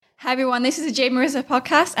Hi everyone, this is the J Marissa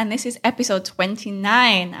podcast and this is episode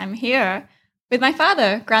 29. I'm here with my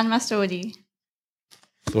father, Grandmaster Woody.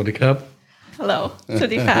 Sawadee krap. Hello,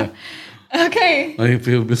 Sawadee. Okay. I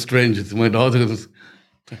feel a bit strange. It's my daughter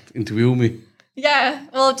interview me. Yeah,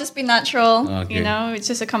 well, just be natural. Okay. You know, it's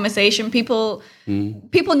just a conversation. People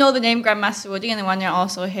know the name Grandmaster Woody and they want to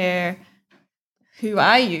also hear, who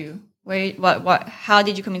are you? How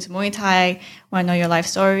did you come into Muay Thai? Want to know your life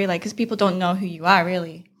story? Like, because people don't know who you are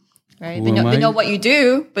really. Right? They know what you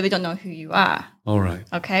do, but they don't know who you are. All right.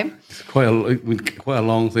 Okay. It's quite a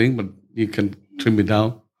long thing, but you can trim it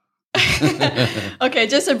down. Okay,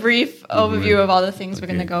 just a brief overview of all the things we're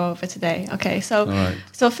going to go over today. Okay, so right.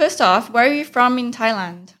 So first off, where are you from in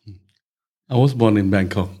Thailand? I was born in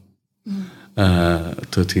Bangkok,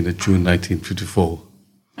 13th of June 1954.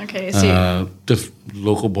 Okay, so just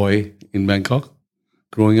local boy in Bangkok,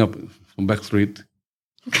 growing up from back street.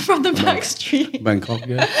 From the back street. Bangkok,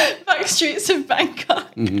 yeah. Back streets of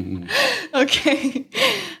Bangkok. Mm-hmm. Okay.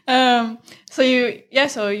 So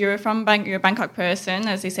you're from you're a Bangkok person,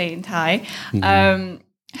 as they say in Thai. Mm-hmm.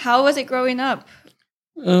 How was it growing up?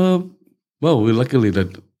 Well, luckily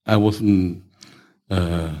that I wasn't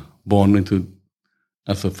born into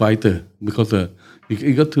as a fighter, because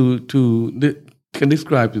you got to can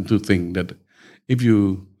describe into things that if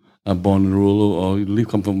you are born in rural or you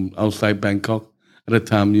come from outside Bangkok. At the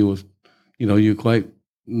time, you're quite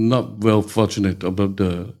not well fortunate about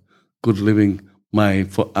the good living. I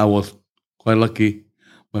was quite lucky.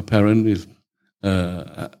 My parents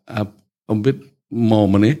have a bit more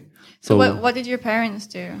money. So what did your parents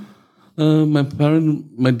do?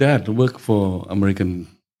 My dad worked for American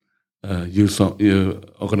youth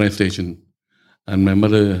organization, and my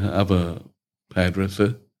mother have a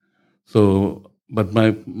hairdresser. So, but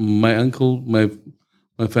my uncle, my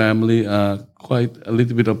family are quite a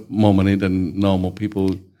little bit of more money than normal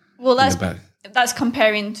people. Well, that's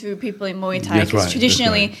comparing to people in Muay Thai, because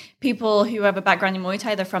traditionally people who have a background in Muay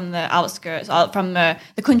Thai, they're from the outskirts, from the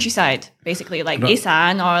countryside, basically, like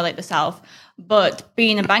Isan or like the south. But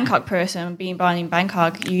being a Bangkok person, being born in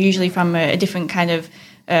Bangkok, you're usually from a different kind of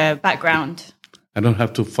background. I don't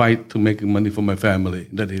have to fight to make money for my family.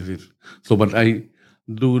 That is it. So, but I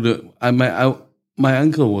do my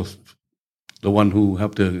uncle was the one who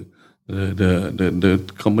have the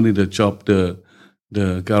company, the shop, the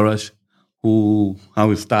garage,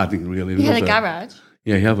 how it's starting really. He had a garage?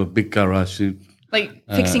 Yeah, he have a big garage. Like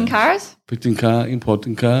fixing cars? Fixing car,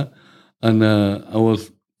 importing car. And I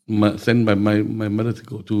was sent by my mother to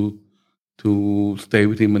go to stay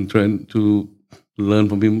with him and train, to learn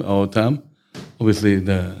from him all the time. Obviously, in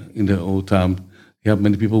the old time, he have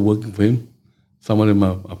many people working for him. Some of them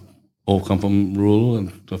all come from rural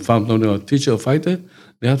and found out they are teacher or fighter.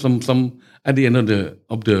 They have some at the end of the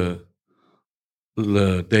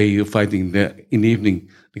day of fighting. In the evening,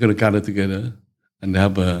 they're going to gather together and they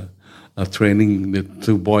have a training. The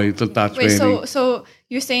two boys start training. Wait, so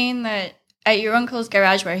you're saying that at your uncle's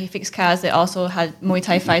garage where he fixed cars, they also had Muay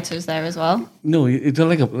Thai fighters there as well? No, it's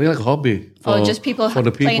like a hobby. Just people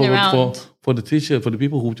playing around. For the teacher, for the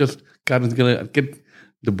people who just gather together and get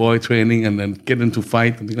the boy training and then get into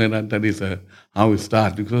fight and things like that. That is how it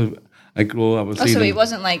started. Because I grew up. So it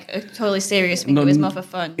wasn't like a totally serious thing. It was more for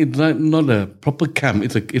fun. It's not a proper camp.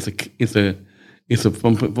 It's from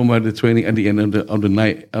where the training at the end of the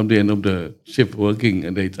night, at the end of the shift working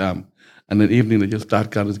at daytime, and then evening they just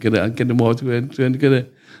start gathering together and get the boys to train together,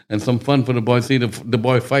 and some fun for the boys. See the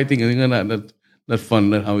boy fighting and things like that. That's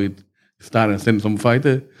fun. That's how it started. And send some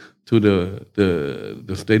fighter to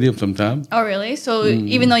the stadium sometime. Oh, really? So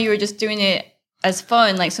even though you were just doing it as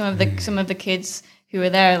fun, like some of the kids who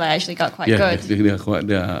were there like actually got quite good.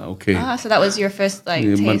 They are okay. So that was your first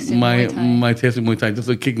taste in Muay Thai. My taste in Muay Thai, just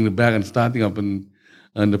kicking the back and starting up, and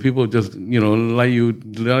the people just like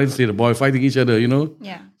to see the boy fighting each other,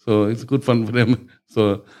 Yeah. So it's good fun for them.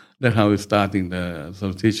 So that's how it's starting.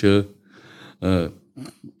 So teacher.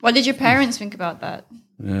 What did your parents think about that?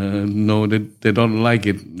 No, they don't like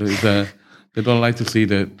it. They don't like to see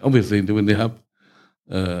that. Obviously, when they have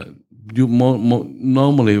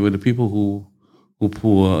normally with the people who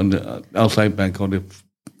are on the outside Bangkok, they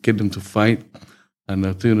get them to fight and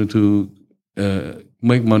to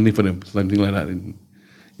make money for them, something like that. In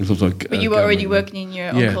some sort of, but you were already working in your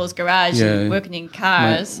uncle's garage, and working in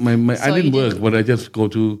cars. I didn't work, but I just go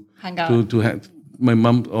to hang out. My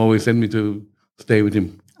mom always sent me to stay with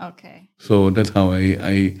him. Okay. So that's how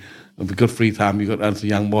I got free time. As a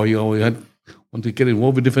young boy, you always want to get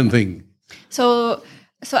involved with different things. So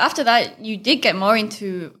after that, you did get more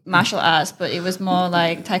into martial arts, but it was more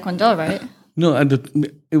like Taekwondo, right? No,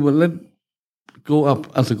 it was go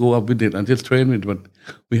up with it and just train with it. But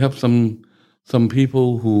we have some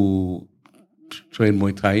people who train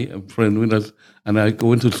Muay Thai, a friend with us, and I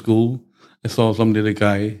go into school. I saw some little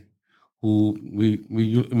guy who we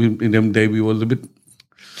in them day we was a bit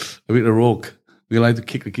a rogue. We like to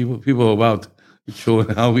kick the people about, show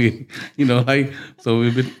how we, so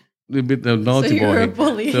we're a bit naughty so you boy. were a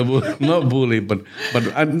bully. So, not bully, but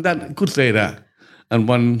that could say that. And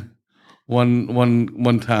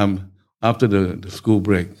one time after the school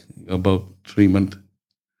break, about 3 months,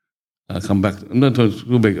 I come back, not to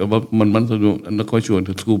school break, about 1 month ago, I'm not quite sure,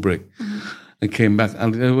 to school break. I came back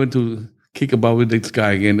and I went to kick about with this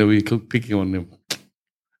guy again, and we kept picking on him.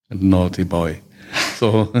 A naughty boy.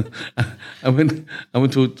 So I went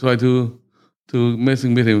to try to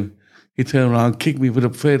messing with him. He turned around, kicked me with a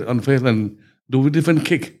face on face and do a different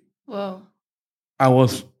kick. Whoa. I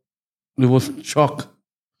was shocked.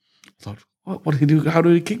 I thought, what did he do? How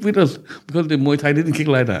did he kick with us? Because the Muay Thai didn't kick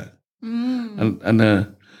like that.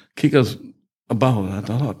 And kick us about. I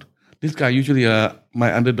thought, this guy usually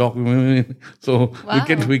my underdog. So wow.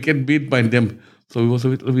 we get beat by them. So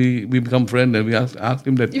we become friends, and we asked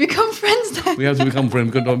him that. You become friends then? We have to become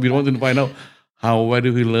friends because we wanted to find out where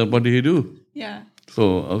did he learn, what did he do? Yeah.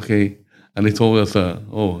 So, okay. And they told us,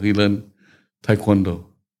 he learned Taekwondo.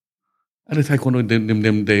 And the Taekwondo in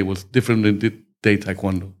them day was different than the day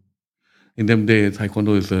Taekwondo. In them day,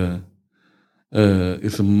 Taekwondo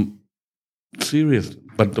is serious.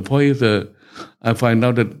 But the point is, I find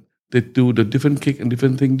out that they do the different kick and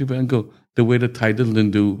different thing, different angle, the way the Thai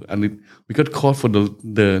doesn't do. And we got caught for this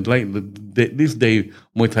day,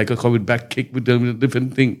 Muay Thai got caught with back kick with the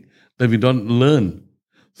different thing that we don't learn.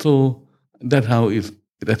 So that's how it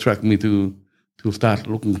attracted me to start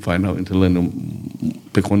looking, find out, and to learn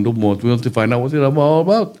Taekwondo more. We want to find out what it's all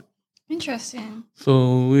about. Interesting.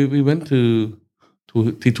 So we went to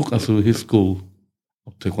he took us to his school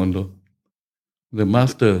of Taekwondo. The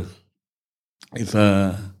master is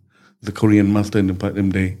the Korean master in the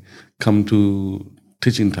day come to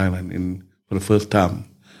teach in Thailand for the first time,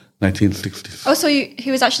 1960s. Oh, so he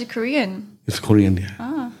was actually Korean? He's Korean, yeah.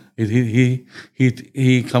 Ah.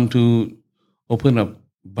 He come to open up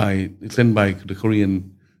sent by the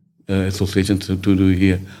Korean association to do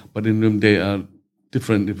here. But in them they are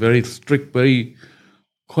different, very strict, very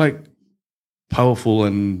quite powerful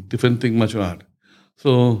and different thing, martial art.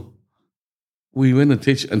 So we went to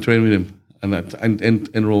teach and train with him and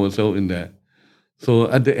enroll ourselves in there. So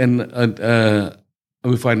at the end,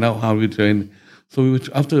 we find out how we train. So we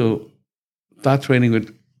after start training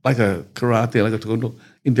with like a karate, like a taekwondo,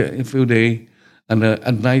 in a few days, and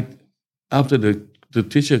at night after the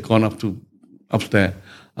teacher gone upstairs,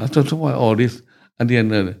 I thought, why all this? At the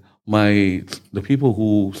end, the people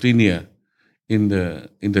who senior in the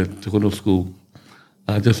taekwondo school,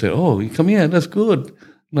 just said, "Oh, you come here, that's good."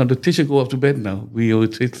 Now the teacher go up to bed now. We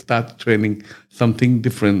always start training something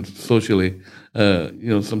different socially,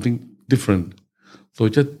 something different. So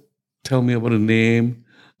just tell me about the name,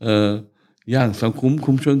 Yang Sam Kum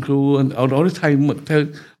Kum Chun Kru, and all the time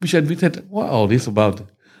we said what all this about,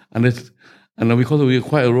 and because we were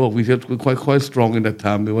quite a rogue, we were quite strong in that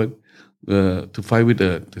time. We went to fight with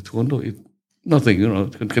the taekwondo. Nothing,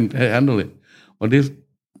 can handle it. But this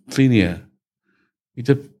senior, he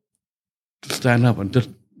just stand up and just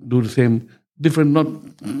do the same, different, not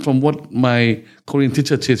from what my Korean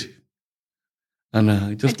teacher teach.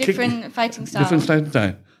 And just a different fighting style. Different fighting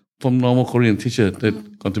style from normal Korean teacher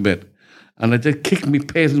that gone to bed. And I just kicked me,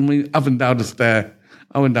 pacing me up and down the stair,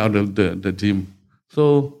 up and down the gym.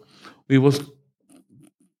 So we was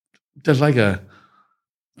just like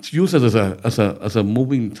used as a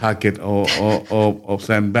moving target or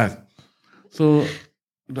sandbag. So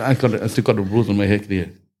I still got the bruise on my head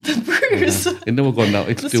here. The bruise. It never gone down.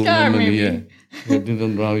 It's the still scar, maybe. Yeah. It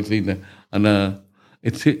didn't really see that. And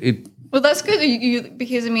it. Well, that's good.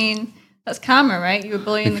 Because I mean, that's karma, right? You were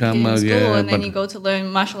bullying the kid in school, and then you go to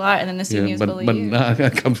learn martial art, and then the seniors bully you. But now I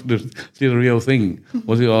come to see the real thing.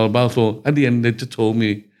 What's it all about? So at the end, they just told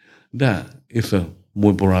me that it's a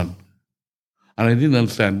Muay Boran, and I didn't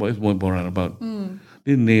understand what is Muay Boran about.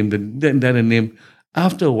 Didn't name the name.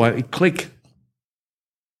 After a while, it clicked.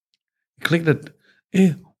 It clicked that.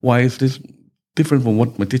 Why is this different from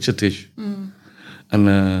what my teacher teach?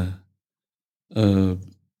 And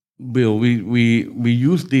Bill, we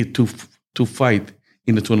used it to fight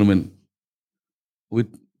in the tournament with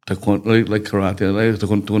taekwondo, like karate, like the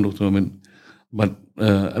taekwondo tournament. But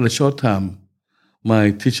at a short time, my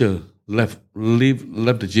teacher left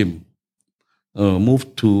the gym,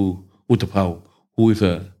 moved to Utapao, who is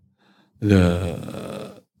the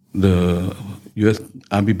U.S.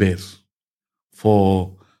 Army base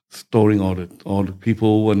for storing all the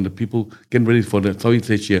people, and the people getting ready for the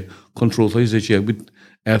Southeast Asia, control Southeast Asia with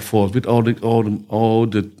Air Force, with all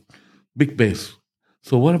the big base.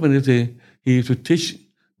 So what happened is he used to teach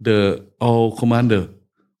the all commando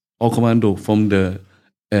from the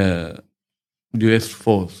U.S.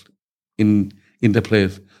 force in the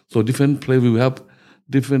place. So different place we have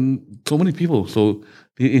so many people. So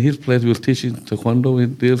in his place we was teaching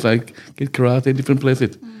taekwondo. There's like karate, different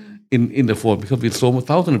places in the fort because it's so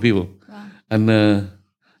 1,000 people. Wow. And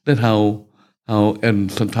that's how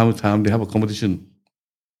and from time to time they have a competition.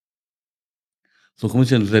 So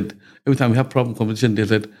competition said every time we have problem competition, they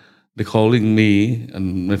said they're calling me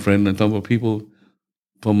and my friend and some of people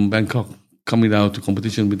from Bangkok coming down to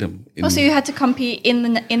competition with them. So you had to compete in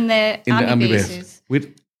the army bases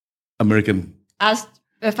with American as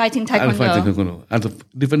fighting taekwondo. As a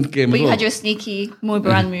different game. But you had your sneaky Muay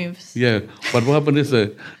Boran moves. Yeah, but what happened is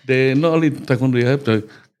they not only taekwondo, they have the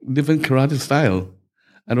different karate style.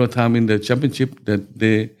 At one time in the championship, that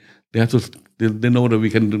they have to. They know that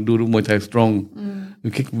we can do the Muay Thai strong.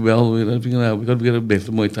 We kick well because we got a base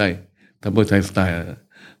of Muay Thai, the Muay Thai style.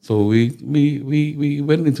 So we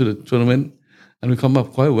went into the tournament and we come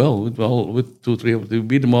up quite well with 2, 3 of them. We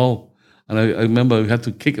beat them all. And I remember we had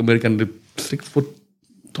to kick American, the 6 foot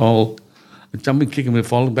tall, jumping kick and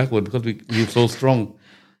falling backward because we were so strong,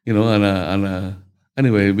 And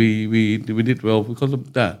anyway, we did well because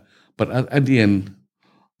of that. But at the end,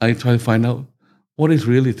 I try to find out what is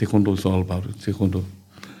really taekwondo is all about. Taekwondo,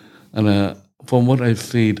 and from what I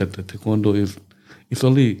see, that the taekwondo is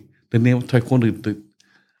only the name of taekwondo.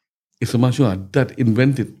 It's a martial art that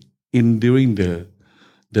invented during the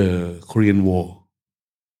Korean War.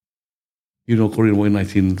 Korean War in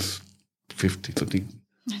 1950 something.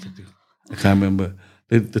 I can't remember.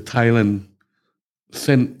 The Thailand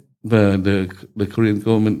sent the Korean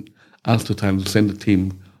government asked the Thailand to send a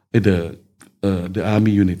team, the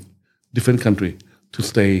army unit, different country, to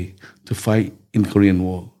stay to fight in Korean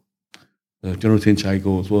War. General Tien Chai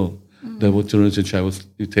go as well. General Tien Chai was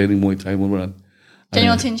training Muay Thai Muay.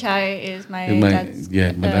 General Tien Chai is my dad's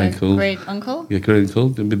uncle. Great uncle. Yeah, great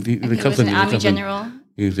uncle. He was an army general.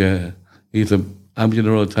 He's an army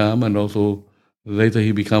general at the time, and also later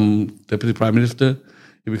he became deputy prime minister.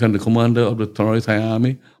 He became the commander of the Thai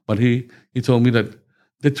army. But he told me that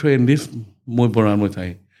they trained this Muay Boran Muay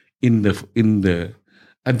Thai in the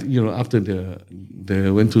and after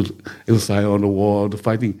they went to exercise on the war, the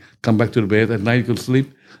fighting, come back to the bed at night, you could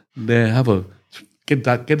sleep. They have get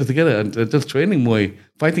it together and just training Muay,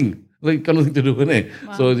 fighting, like got nothing to do with it.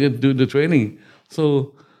 Wow. So they do the training.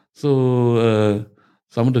 So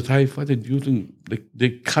some of the Thai fighters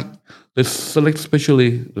they select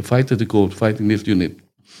specially the fighter to go fight in this unit.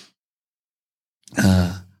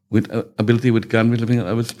 With ability with gun,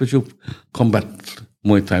 with special combat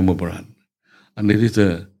Muay Thai Muay Boran. And it is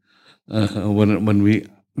when we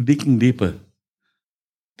digging deeper,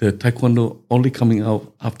 the taekwondo only coming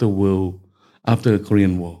out after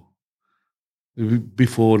Korean War.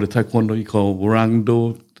 Before the taekwondo, you call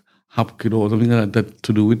rangdo, hapkido, or something like that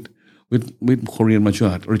to do with Korean martial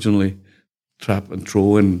art originally, trap and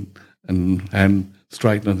throw and hand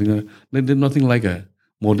strike, nothing like that. They did nothing like a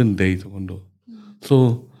modern day taekwondo.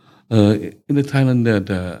 So in the Thailand at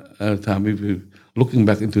the time, we were looking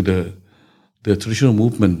back into the traditional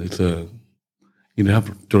movement. It's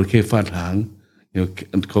have Jorake Fat Hang,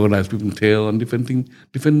 and crocodile's people tail and different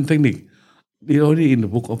technique. They're already in the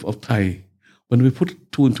book of Thai. When we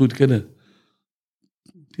put 2 and 2 together,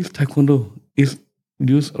 this taekwondo is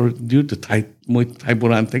used the Thai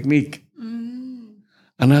Boran technique. And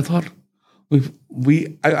I thought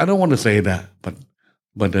I don't want to say that, but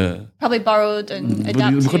probably borrowed and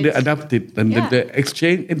adapted. Because they adapted and they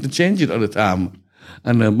interchange it all the time.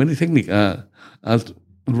 And many techniques are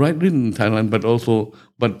right written in Thailand, but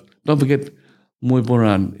don't forget, Muay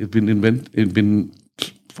Boran, it's been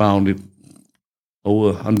founded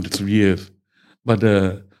over hundreds of years. But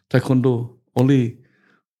Taekwondo, only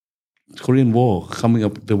Korean War coming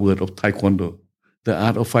up with the word of Taekwondo, the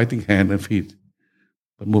art of fighting hand and feet.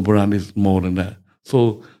 But Muay Boran is more than that.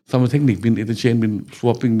 So some technique been interchanged, been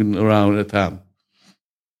swapping, been around at the time.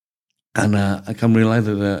 And I come realize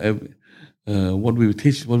that what we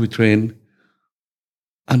teach, what we train,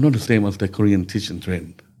 are not the same as the Korean teach and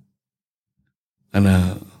train. And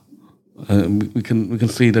we can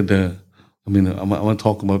see that I want to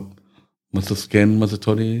talk about Master Sken, Master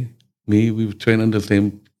Tony, me. We trained under the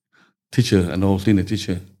same teacher and also senior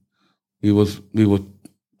teacher. We were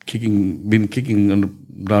been kicking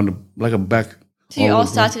around like a back. So you all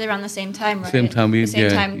started around the same time, right? Same time,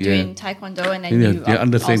 doing Taekwondo, and then you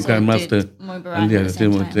under the same time, master. Muay Boran at the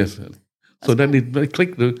same time. So that it very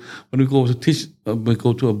clicked. When we go to teach, we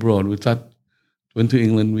go to abroad. Went to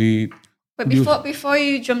England. But before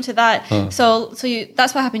you jump to that, so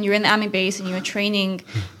that's what happened. You were in the army base and you were training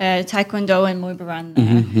Taekwondo and Muay Boran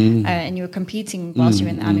there, and you were competing whilst you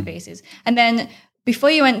were in the army bases. And then before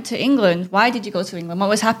you went to England, why did you go to England? What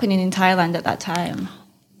was happening in Thailand at that time?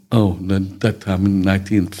 Oh, that time in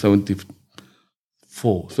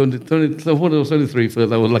 1974, 73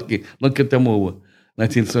 first. I was lucky, not get them over.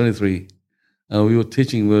 1973, we were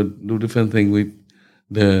teaching. We would do different things with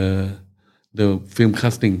the film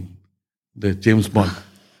casting. The James Bond.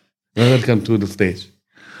 Welcome to the stage.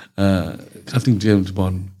 Casting James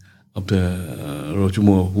Bond of the Roger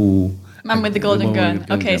Moore, who Man with the Golden Gun.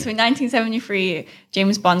 Okay, so in 1973,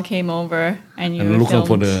 James Bond came over and you look out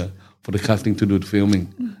for the casting to do the filming,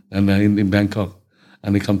 and in Bangkok,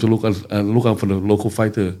 and they come to look out for the local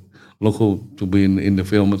fighter, to be in the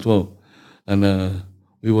film as well, and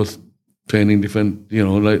we was training different,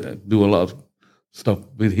 do a lot of stuff.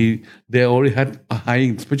 But they already had a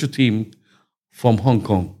high special team from Hong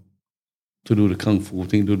Kong to do the kung fu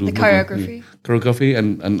thing, to do the choreography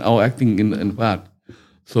and our acting in the part.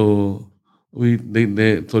 So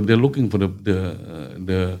they're looking for the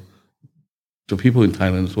people in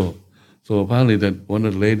Thailand as well. So apparently that one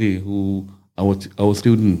of the lady who our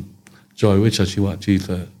student Joy Wechashiwa,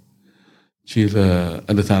 she's at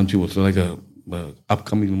the time she was like a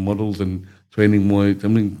upcoming models and training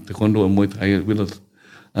Taekwondo and Muay Thai with us,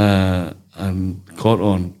 and caught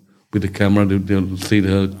on with the camera. They'll see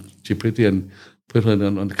her, she pretty, and put her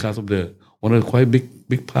on the cast of one of the quite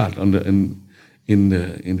big part in the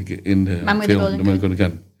Man with film, The Man with the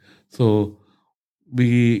Gun. So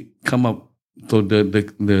we come up. So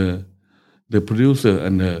the producer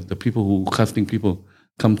and the people who casting people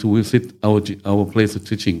come to visit our place of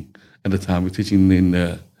teaching. At the time, we're teaching in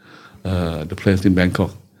the place in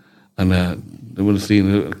Bangkok, and they want to see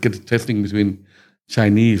get testing between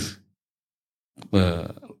Chinese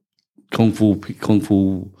kung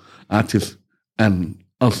fu artists and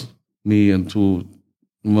us, me and two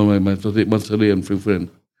my and few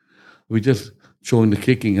friends. We just showing the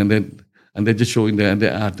kicking and then just showing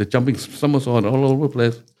the art, the jumping somersault all over the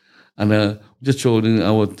place, and just showing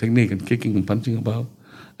our technique and kicking and punching about.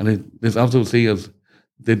 And they also see us.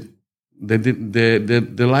 They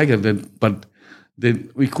like it, but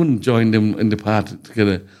we couldn't join them in the part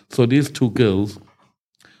together. So these two girls,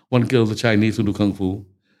 one girl is a Chinese who do kung fu,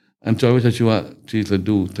 and Joy Wechashiwa, she's a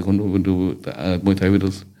taekwondo, do Muay Thai with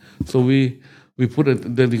us. So we put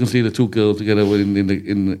it. Then you can see the two girls together in the.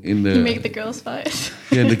 You make the girls fight.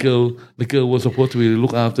 Yeah, the girl was supposed to be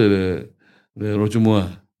look after the Roger Moore,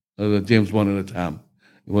 the James Bond at the time.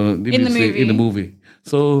 In the movie.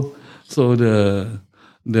 So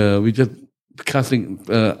we just casting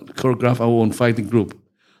choreograph our own fighting group.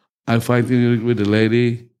 I'm fighting with the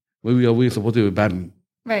lady. We're supposed to be batting.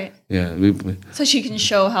 Right. Yeah. So she can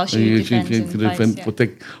show how she defends and fights,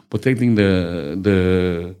 protecting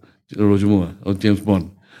the Roger Moore or James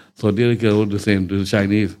Bond. So the other girl the same, the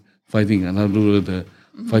Chinese fighting, and I'll do the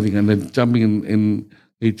fighting, and then jumping in.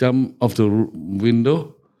 He jump off the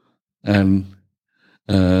window and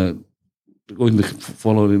going to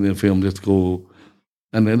follow in the film. Just go.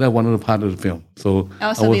 And then that's one of the part of the film. So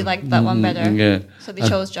they liked that one better. Yeah. So they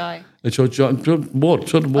chose Joy. They chose Joy.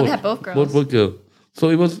 Both. They had both girls. Both girls. So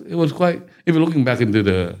it was quite. If you're looking back into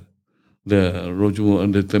the Roger Moore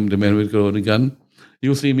and the Man with the Gun,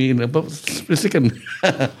 you'll see me in about a second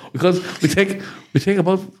because we take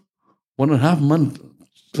about 1.5 months.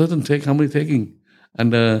 Certain take how many taking,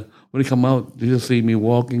 and when we come out, you just see me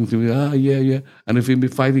walking to me. Yeah, and if we be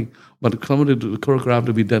fighting. But some of the choreograph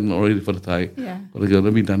to be done already for the Thai. Yeah. But they'll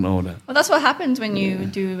be done all that. Well, that's what happens when you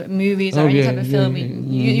do movies or any type of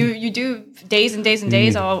filming. Yeah. You do days and days and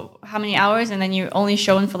days, or how many hours, and then you're only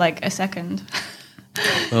shown for like a second.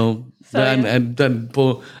 Well, and then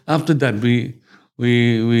after that we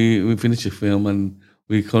finished the film, and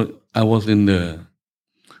I was in the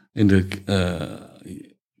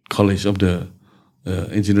college of the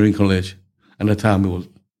engineering college, and at the time it was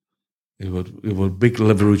big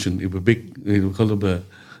revolution. It was big because of the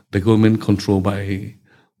government controlled by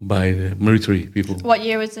the military people. What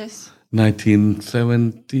year was this?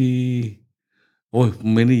 1970. Oh,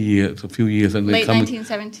 many years, a few years, and late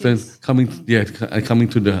 1970s. Coming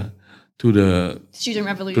to the student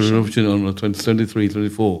revolution. The revolution on 73,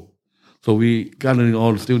 34. So we gathering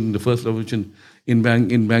all the students. The first revolution in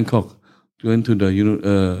Bangkok went to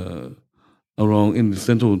the around in the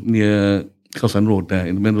central near Khao San Road there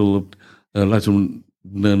in the middle of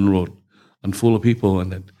Rajadamnern Road, and full of people,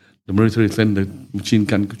 and that the military sent the machine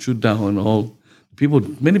gun to shoot down, and all people.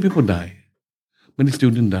 Many people die. Many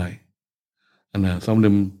students die. and some of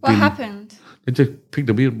them. What happened? They just pick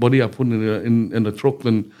the body up, put it in the truck,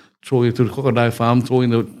 and throw it to the crocodile farm, throw it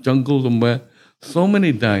in the jungle somewhere. So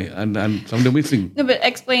many die, and some of them missing. No, but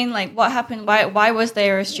explain like what happened. Why was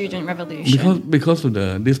there a student revolution? Because of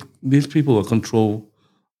these people were control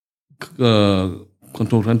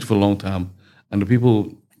country for a long time, and the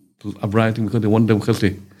people uprising because they want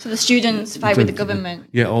democracy. So the students fight with the government.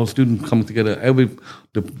 Yeah, all students come together.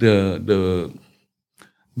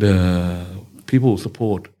 The people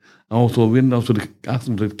support. Also, when also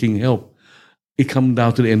asking the king help, it comes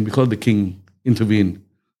down to the end because the king intervened.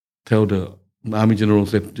 Tell the army general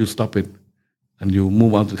said, "You stop it, and you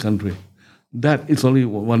move out of the country." That is only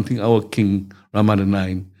one thing. Our king Ramadan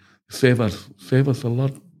IX saved us a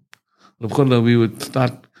lot. Of course, we would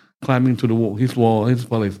start climbing to his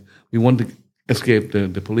palace. We want to escape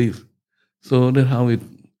the police. So that's how he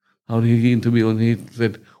intervened. And he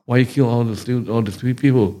said, "Why you kill all the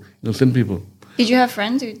people, innocent people?" Did you have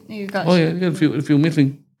friends who got? Oh yeah, a few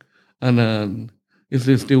missing, and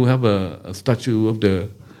they still have a statue of the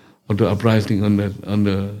uprising on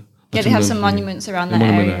the. Yeah, they have some monuments around that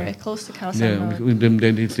area, close to Khao San Road.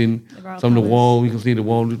 Yeah, they've seen some of the wall. You can see the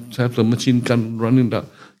wall have some machine gun running down.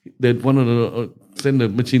 That one of the send the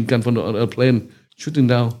machine gun from the plane shooting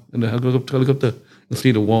down in the helicopter. You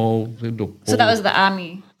see the wall. So that was the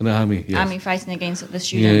army. And the army, yes. Army fighting against the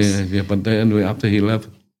students. Yeah. But then anyway, after he left,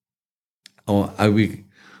 I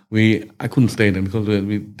couldn't stay there because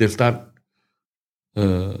they start,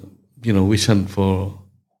 vision for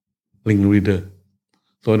Ling Reader.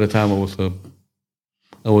 So at the time I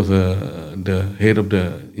was the head of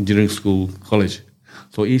the engineering school college.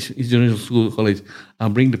 So each engineering school college, I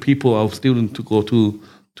bring the people, our students, to go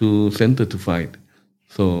to center to fight.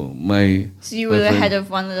 So you were the head of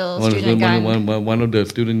one little student gang. One of the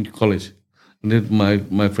student college, and then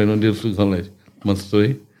my friend on the student college,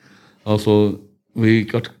 Matsuri. Also, we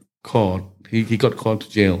got caught. He got caught to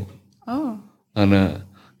jail. Oh. And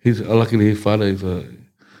luckily his father is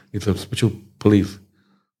a special police.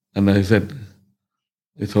 And I said,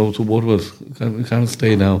 it's also both of us. We can't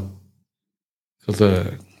stay now.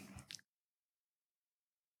 Because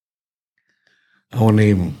our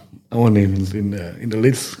name is in the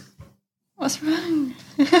list. What's wrong?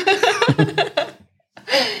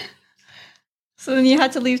 So then you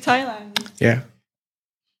had to leave Thailand. Yeah.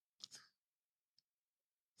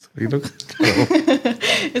 So you look.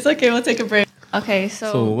 It's okay. We'll take a break. Okay,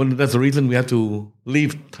 so that's the reason we had to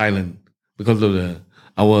leave Thailand because of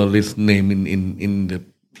our list name in the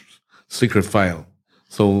secret file.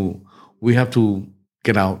 So we have to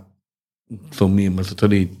get out. So me and Mr.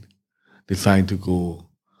 Tony decide to go.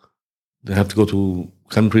 They have to go to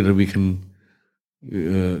country that we can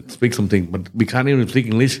speak something, but we can't even speak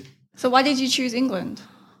English. So why did you choose England?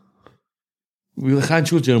 We can't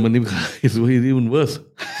choose Germany because it's even worse.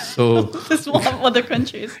 So this one of other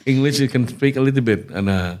countries. English you can speak a little bit, and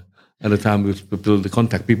at the time we build the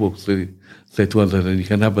contact people. So say to us that you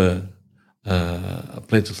can have a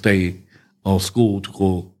place to stay or school to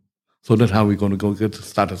go. So that's how we're going to go get to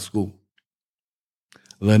start at school,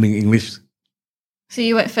 learning English. So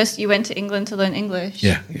you went to England to learn English.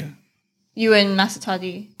 Yeah. You and Master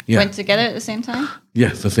Toddy went together at the same time.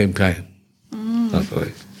 Yes, the same time. That's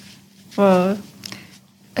right. Well,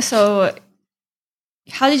 so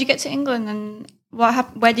how did you get to England, and what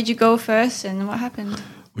happened? Where did you go first, and what happened?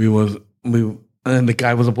 And the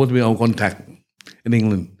guy was supposed to be our contact in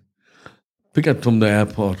England. Pick up from the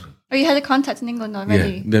airport. Oh, you had a contact in England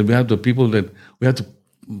already? Yeah. Then we have the people that we had to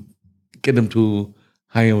get them to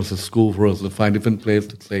hire us a school for us to find different places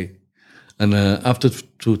to stay. And after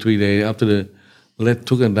 2-3 days, after the lead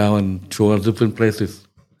took us down and showed us different places,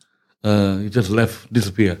 he just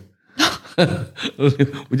disappear.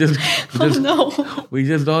 we just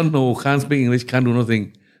don't know, can't speak English, can't do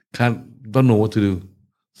nothing, don't know what to do.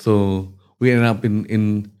 So we ended up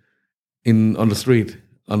in on the street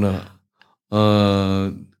on a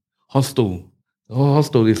hostel. The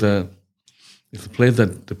hostel is a place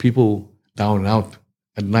that the people down and out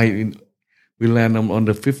at night. We land on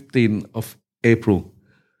the 15th of April.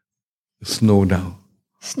 Snow down.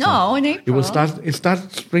 Snow in April. It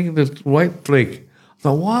starts spring, the white flake.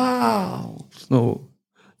 So wow, snow.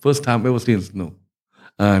 First time ever seen snow,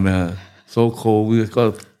 and so cold. We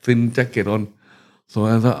got a thin jacket on. So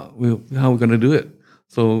I thought, how are we gonna do it?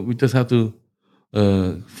 So we just have to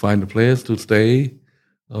find a place to stay.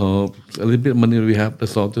 A little bit of money we have,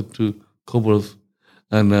 that's all to cover us,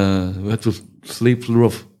 and we had to sleep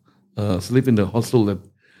roof. Sleep in the hostel that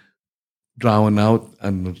drown out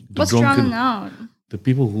and the What's drowning out? The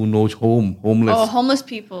people who know homeless. Oh, homeless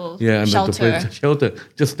people. Yeah, and shelter. Shelter.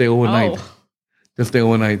 Just stay overnight. Oh. Just stay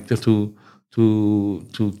overnight, just to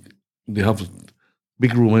they have a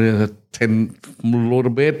big room and they have 10 load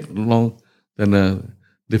of bed long. Then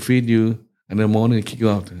they feed you, and in the morning they kick you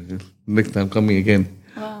out. Next time coming again.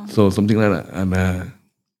 Wow. So something like that. And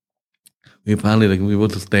we finally we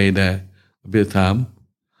want to stay there a bit of time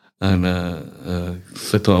and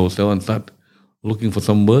settle ourselves and start looking for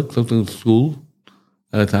some work, something school.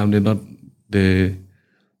 At the time they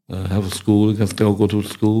have a school, you can still go to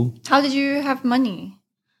school. How did you have money?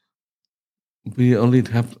 We only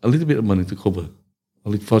have a little bit of money to cover,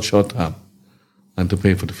 only for a short time, and to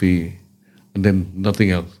pay for the fee, and then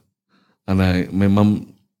nothing else. And my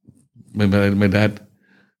mom, my dad,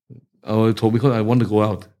 I told because I want to go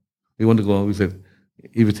out. We want to go out. We said,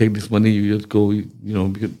 if you take this money, you just go.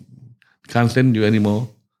 Because can't send you anymore.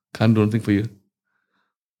 Can't do anything for you.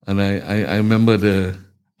 And I remember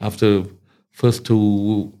after first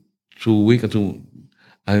two weeks or two,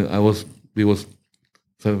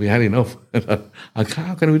 so we had enough.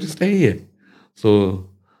 How can we just stay here? So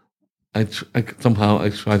I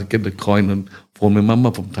tried to get the coin for my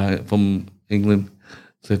mama from England.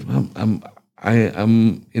 Said, Mom,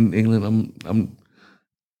 I'm in England. I'm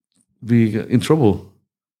be in trouble.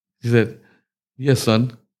 She said, yes,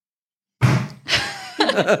 son. She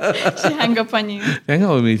hung up on you. Hang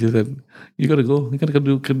up on me. She said, you gotta go. You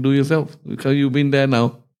gotta do yourself because you've been there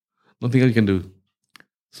now. Nothing else you can do.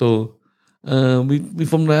 So we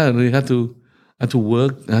from there we had to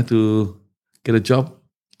work. I had to get a job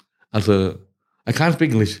I can't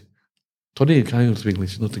speak English. Tony can't speak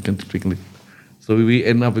English. Nothing can speak English. So we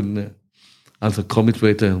end up as a comic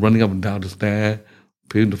waiter, running up and down the stair,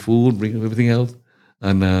 paying the food, bringing everything else,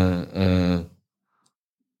 and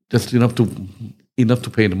just enough to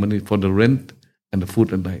pay the money for the rent and the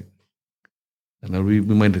food at night. And we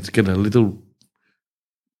managed to get a little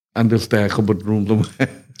under stair cupboard room somewhere.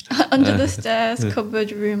 Under the stairs,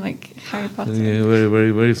 cupboard room, like Harry Potter. Yeah, very,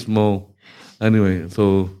 very, very small. Anyway,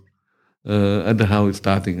 so at the house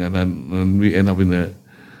starting, and we end up in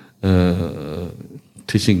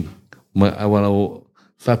teaching. I want to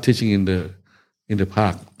start teaching in the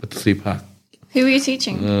park, Battersea Park. Who were you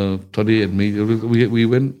teaching? Toddy and me.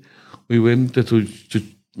 We went to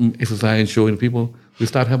exercise and showing people. We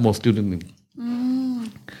start have more students.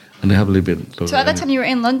 And they have a little bit. So at that time you were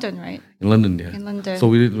in London, right? In London, yeah. In London. So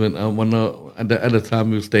we did at the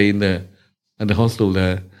time we stay at the hostel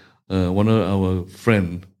there. One of our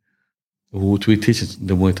friend who we teaches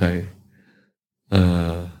the Muay Thai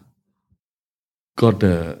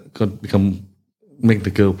make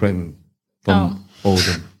the girl pregnant from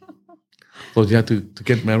Oldham. So she had to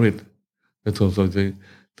get married. So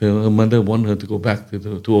her mother wanted her to go back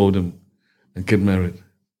to Oldham and get married.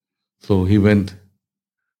 So he went.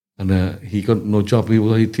 And he got no job. He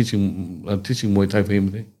was teaching Muay Thai for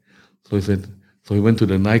him. So he said, so he went to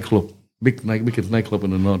the nightclub, biggest nightclub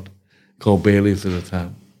in the north, called Bailey's at the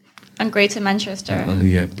time. And Greater Manchester.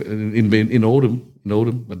 Yeah, in Oldham,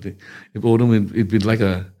 but if Oldham, it'd be like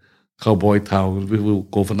a cowboy town. We will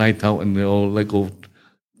go for night out and they all like go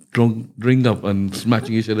drink up and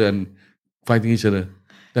smashing each other and fighting each other.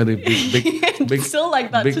 That big, still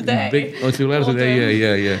like that today. Still like today,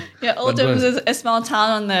 yeah. Yeah, Oldham is a small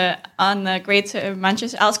town on the Greater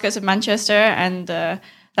Manchester, outskirts of Manchester, and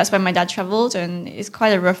that's where my dad travelled, and it's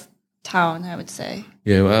quite a rough town, I would say.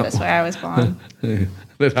 Yeah, well, that's where I was born.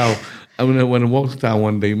 That's how. When I walked down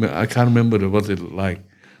one day, I can't remember what it like.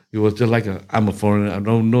 It was just like I'm a foreigner. I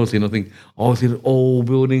don't know, see nothing. All see the old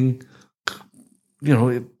building.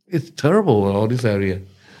 It's terrible. All this area.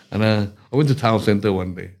 And I went to town center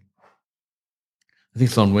one day. I think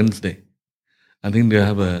it's on Wednesday. I think they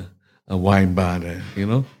have a wine bar there,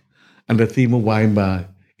 And the theme of wine bar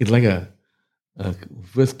is like a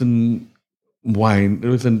Western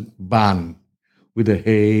Western barn with the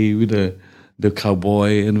hay, with the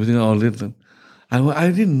cowboy and everything, all this. And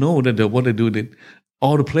I didn't know that what they do.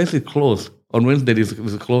 All the place is closed. On Wednesday, it's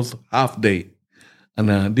closed half day.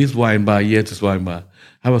 And this wine bar, this wine bar,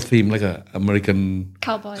 have a theme like a American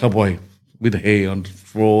cowboy with the hay on the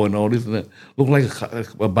floor and all this and that. Look like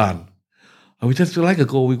a barn. And we just we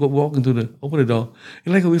go walk open the door.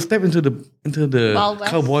 It's like we step into the Wild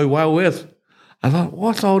cowboy Wild West. I thought,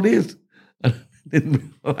 what's all this? And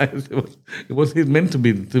then it was meant to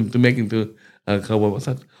be to make into a cowboy. What's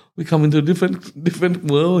that? We come into a different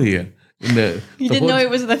world here. You didn't know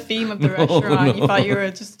it was the theme of the restaurant. No. You thought you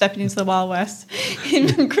were just stepping into the Wild West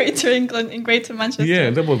in Greater England, in Greater Manchester.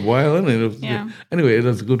 Yeah, that was wild. Anyway, it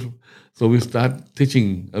was good. So we start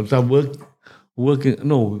teaching. Start working.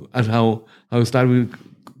 No, at how we start. We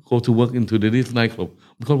go to work into this nightclub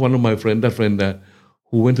because one of my friend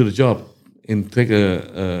who went to the job and take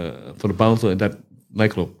for the bouncer at that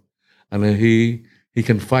nightclub, and he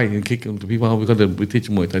can fight and kick the people out because we teach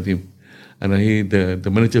Muay Thai team. And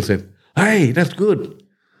the manager said, "Hey, that's good.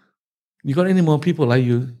 You got any more people like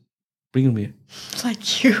you? Bring them here."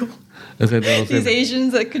 Like you. I said, These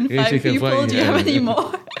Asians that can fight people. Do you have any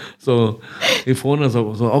more? So he phoned us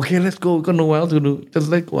up. So okay, let's go. We got nowhere else to do. Just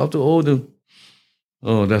let's go out to Oldham.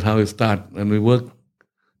 Oh, that's how it started. And we worked.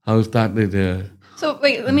 How it started. So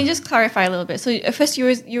wait, let me just clarify a little bit. So at first you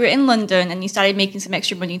were in London and you started making some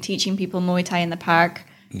extra money teaching people Muay Thai in the park.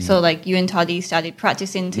 So like you and Toddy started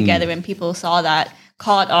practicing together and people saw that,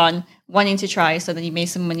 caught on, wanting to try. So then you made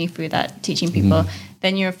some money through that, teaching people.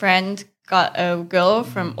 Then your friend got a girl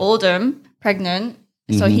from Oldham pregnant.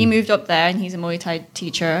 So he moved up there and he's a Muay Thai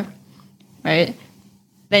teacher, right?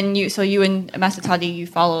 Then you and Master Toddy, you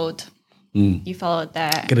followed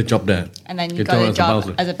there. Get a job there. And then you got a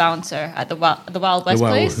job as a bouncer at the Wild West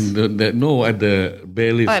place? No, at the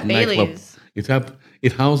Bailey's nightclub.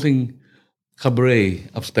 It's housing cabaret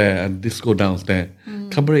upstairs and disco downstairs.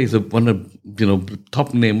 Cabaret is one of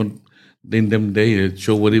top name in them days.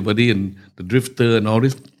 Show everybody and the Drifter and all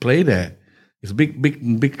this play there. It's a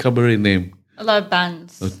big cabaret name. A lot of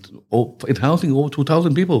bands. It's housing over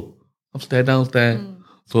 2,000 people upstairs, downstairs.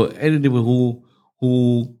 So anyone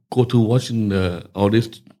who go to watching all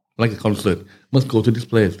this like a concert must go to this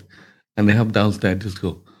place, and they have downstairs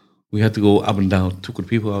disco. We had to go up and down, took the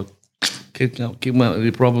people out, kick them out,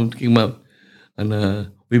 any problem, kick them out. And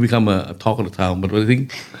we become a talk of the town. But I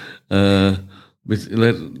think,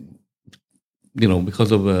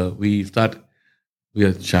 because of we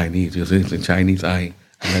are Chinese, it's a Chinese eye,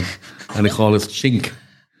 and they call us chink.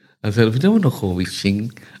 I said, we don't know call we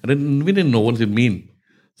chink. And we didn't know what it mean.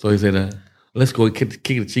 So he said, let's go kick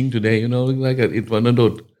the chink today. Like it one of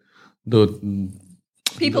those.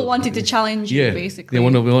 People wanted to challenge you, basically. They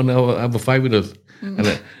want to have a fight with us.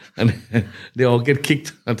 And they all get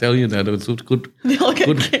kicked. I tell you that it was good. They all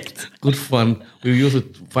get kicked. Good fun. We used to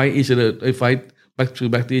fight each other. They fight back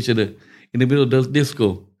to each other in the middle of the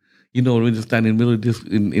disco. When you stand in the middle of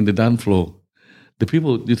in the dance floor, the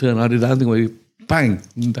people you turn out, they're dancing away, bang,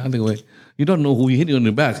 dancing away. You don't know who you hit on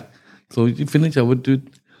the back, so you finish up with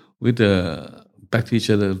back to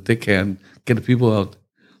each other, take care and get the people out.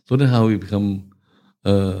 So that's how we become.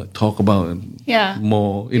 Talk about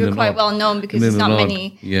more. You're quite well known because there's not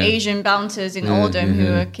many Asian bouncers in Oldham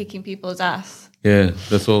who are kicking people's ass. Yeah,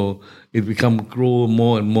 that's all. It grow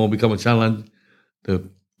more and more, become a challenge. The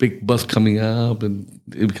big bus coming up, and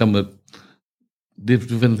it become a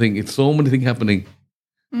different thing. It's so many things happening.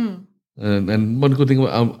 And one good thing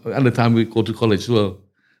at the time we go to college as well.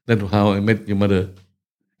 That's how I met your mother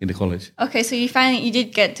in the college. Okay, so you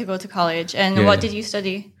did get to go to college, and what did you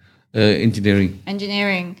study? Engineering.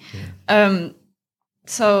 Yeah.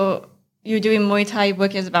 So you're doing Muay Thai,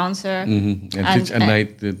 working as a bouncer. And teach at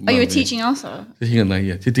night. You were teaching also? Teaching at night,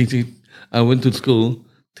 yeah. Teaching. I went to school,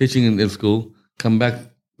 teaching in school, come back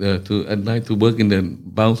at night to work in the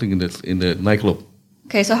bouncing in the nightclub.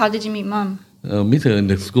 Okay, so how did you meet Mom? Meet her in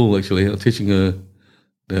the school, actually. I was teaching her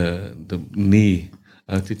the knee.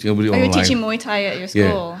 Teaching everybody online. You were teaching Muay Thai at your school?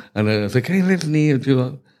 Yeah. And I said, can you let knee? I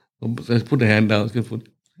put the hand down.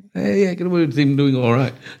 Hey, I can seem doing all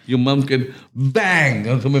right. Your mom can bang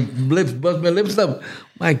onto my lips, bust my lips up.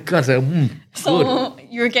 My God, so good.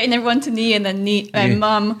 You were getting everyone to knee, and then and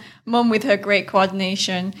mom with her great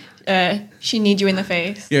coordination, she kneed you in the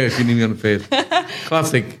face. Yeah, she kneed me on the face.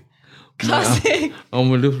 Classic. On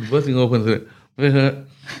my lips busting open.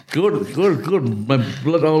 Good. My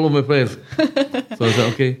blood all over my face. So I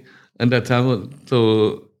said, okay. And that time,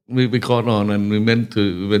 so we caught on, and we went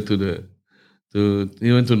to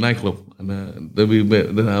nightclub, and then we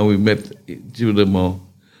met. That's how we met through the mall,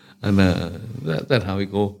 and that's how we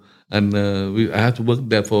go. And I had to work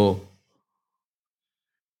there for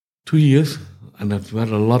 2 years, and I've had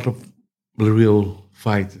a lot of real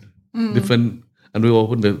fight, different. And we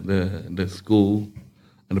opened the school,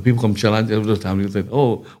 and the people come challenge every time. They said,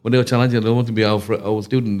 "Oh, when they were challenging, they want to be our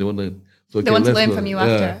student. They want to." So, they want to learn from you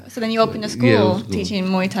after. So then you opened a school teaching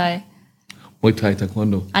Muay Thai,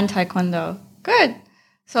 Taekwondo, and Taekwondo. Good.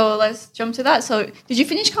 So let's jump to that. So did you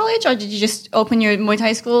finish college, or did you just open your Muay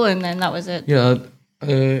Thai school and then that was it? Yeah,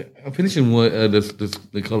 I finished in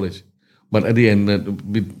the college, but at the end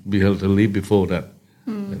we had to leave before that.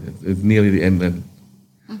 It's nearly the end then.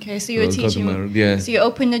 Okay, so you were teaching. So you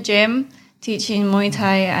opened a gym teaching Muay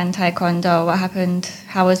Thai and Taekwondo. What happened?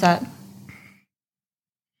 How was that?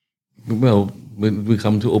 Well, we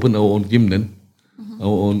come to open our own gym then, our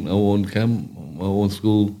own camp, our own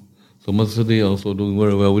school. So Master City also doing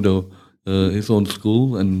very well with his own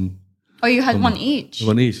school, and you had one each.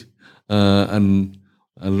 One each, and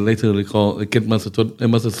And later they get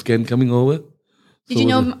Master Scan coming over. Did you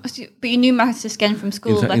know? But you knew Master Scan from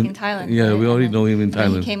school back in Thailand. Yeah, right? we already know him in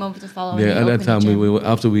Thailand. He came over to follow. Yeah, at that time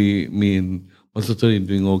after me and Master Tony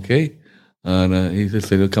doing okay, and he just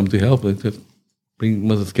said he'll come to help. And just bring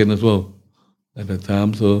Master Scan as well at that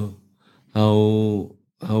time. So how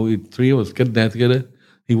we three of us get there together.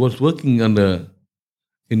 He was working in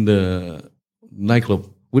the nightclub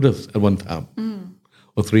with us at one time.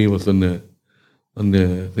 Or three of us on the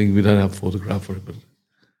thing. We don't have photographer, but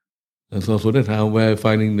and so that's how we're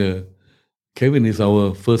finding Kevin is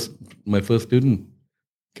my first student,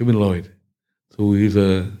 Kevin Lloyd. So he's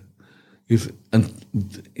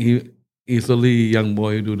only young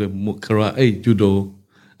boy who do the karate, judo,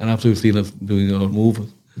 and after we've seen us doing our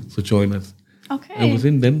move, so join us. Okay. And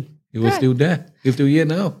within then, he was still there. He's still here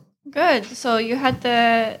now. Good. So you had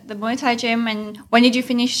the Muay Thai gym, and when did you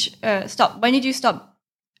stop? When did you stop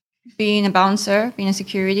being a bouncer, being a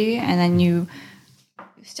security, and then you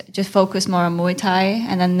just focus more on Muay Thai,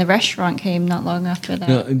 and then the restaurant came not long after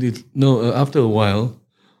that? No, after a while,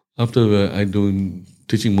 after I doing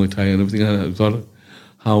teaching Muay Thai and everything, I thought,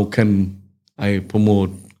 how can I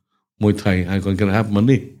promote Muay Thai? I can have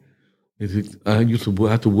money. I used to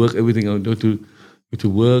have to work everything. I used to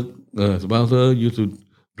work as a bouncer, used to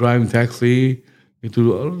drive taxi, used to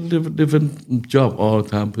do all different job all the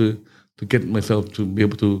time to get myself to be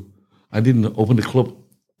able to. I didn't open the club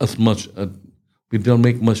as much. We don't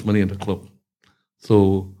make much money in the club,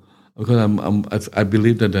 so because I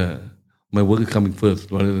believe that my work is coming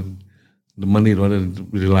first rather than the money, rather than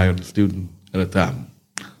rely on the student at the time.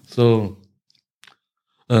 So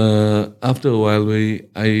after a while,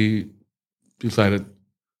 I decided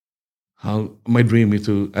how my dream is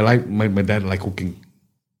to. I like my dad like cooking.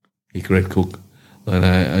 He's a great cook, and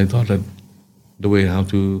I thought that the way how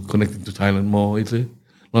to connect it to Thailand more is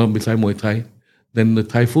not besides Muay Thai, then the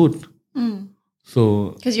Thai food.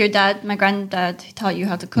 So because my granddad taught you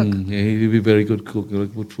how to cook. Yeah, he's a very good cook,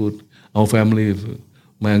 good food. Our family is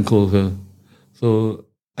my uncle. So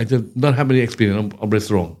I just don't have any experience of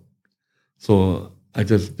restaurant. So I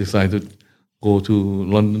just decided to go to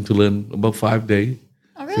London to learn about 5 days.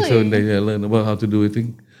 Oh, really? 6-7 days. I learned about how to do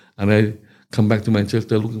everything, and I come back to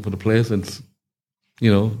Manchester looking for the place and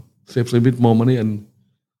save a bit more money and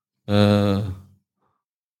look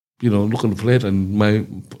at the place. And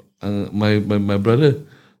my brother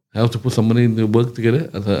have to put some money in the work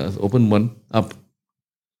together as open one up.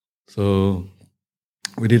 So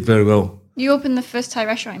we did very well. You opened the first Thai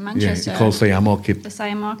restaurant in Manchester. Yeah, it's called Siam Market. The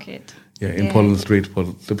Siam Market. Yeah, in Portland Street,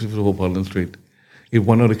 Portland Street. It's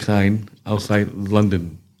one of a kind outside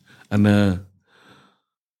London, and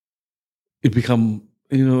it become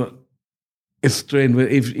it's strange.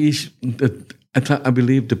 I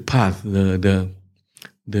believe the path, the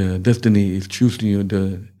destiny is choosing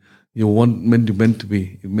you. You meant to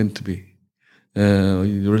be. It's meant to be.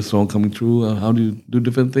 The restaurant coming through. How do you do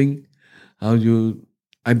different things? I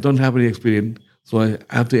don't have any experience, so I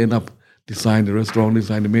have to end up design the restaurant,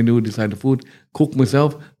 design the menu, design the food, cook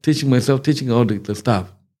myself, teaching all the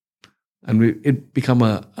staff, and it become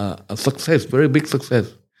a success, very big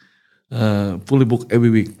success. Fully booked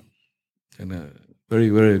every week, and very,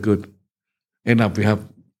 very good. End up we have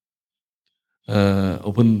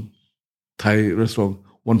open Thai restaurant,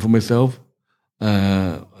 one for myself,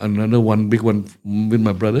 another one big one with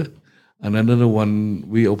my brother, and another one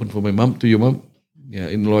we opened for my mom, to your mom,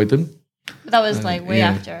 in Lloydton. But that was way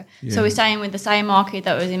after. Yeah. So we signed with the Siam Market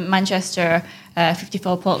that was in Manchester,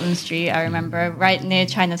 54 Portland Street, I remember, right near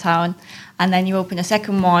Chinatown. And then you opened a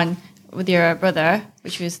second one with your brother,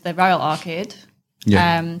 which was the Royal Arcade.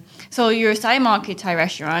 Yeah. So your Siam Market Thai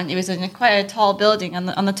restaurant, it was in quite a tall building.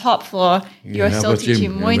 On the top floor, you were still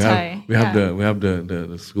teaching Muay Thai. We have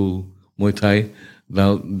the school Muay Thai.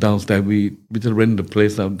 Downstairs, we just rent the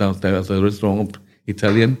place downstairs as a restaurant,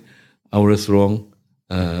 Italian, our restaurant,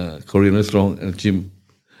 Korean restaurant, and a gym.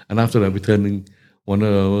 And after that, we turning one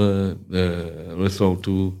of our restaurant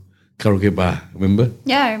to karaoke bar. Remember?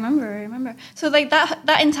 Yeah, I remember. So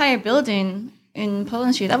that entire building in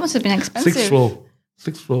Portland Street, that must have been expensive.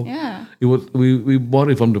 Sixth floor. Yeah. It was. We bought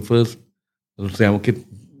it from the first Siam Market.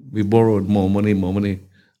 We borrowed more money,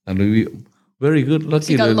 and we very good. Lucky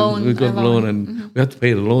so you got loan. We got loan, and we had to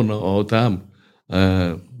pay the loan all the time.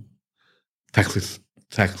 Tax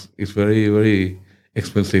is very, very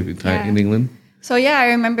expensive in England. So I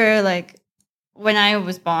remember when I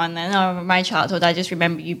was born and my childhood, I just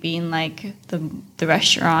remember you being the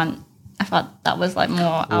restaurant. I thought that was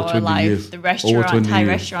more our life, years. The restaurant, Thai years.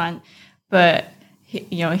 Restaurant. But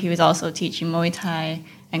he was also teaching Muay Thai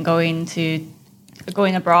and going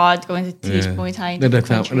abroad, going to teach Muay Thai in different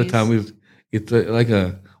countries. At the time, it's like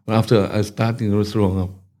after I started a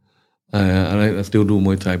restaurant, and I still do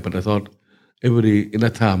Muay Thai, but I thought everybody in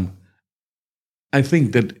that time, I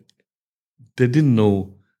think that they didn't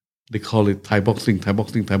know they call it Thai boxing, Thai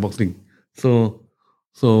boxing, Thai boxing. So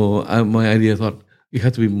my idea thought it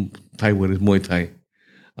had to be Thai word is Muay Thai.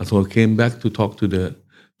 And so I came back to talk to the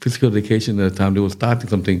physical education at the time. They were starting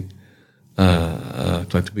something, trying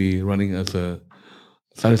to be running as a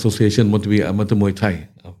side association, want to be amateur Muay Thai,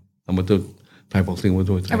 amateur Thai boxing,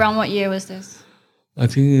 amateur Muay Thai. Around what year was this? I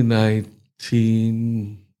think in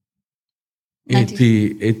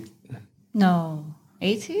 1988. No,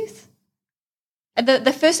 80s?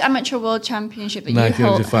 The first amateur world championship that you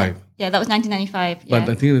 1995. Yeah, that was 1995. Yeah. But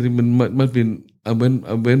I think it must have been. I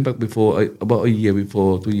went back before about a year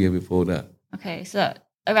before, 2 years before that. Okay, so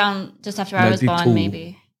around just after I was born,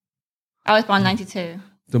 maybe. I was born 92.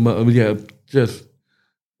 Just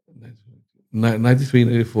 93,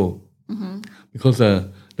 94. Because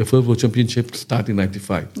the first world championship started in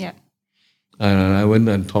 95. Yeah. And I went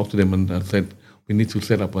and talked to them and I said we need to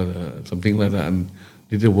set up something like that, and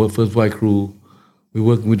did the first Y crew. We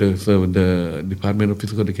worked with the Department of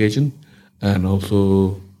Physical Education and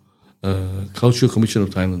also Cultural Commission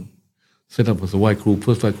of Thailand. Set up as a Y crew,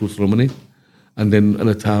 first Y crew ceremony, and then at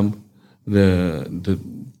the time the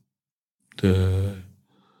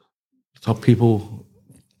top people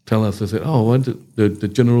tell us, they said, "Oh, what the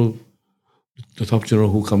general, the top general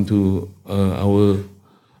who come to our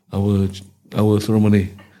ceremony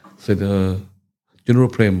said, General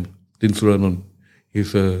Prem Din Suranon,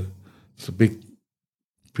 he's a big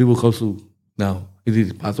Privy Council now.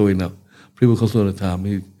 He passed away now. Privy Council at the time.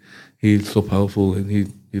 He's so powerful, and he's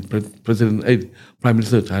Prime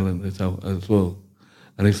Minister of Thailand as well.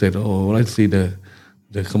 And he said, "Oh, when I see the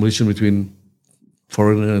competition between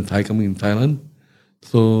foreigner and Thai coming in Thailand."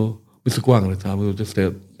 So Mr. Kwang at the time, was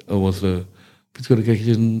the Physical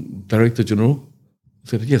Education Director General. He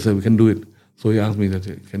said, "Yes, sir, we can do it." So he asked me that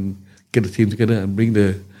he can get the team together and bring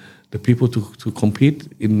the people to compete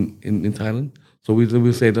in Thailand. So we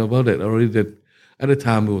said about that already, that at the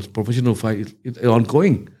time it was professional fight, it's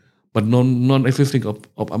ongoing, but non-existing of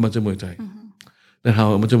amateur Muay Thai. That's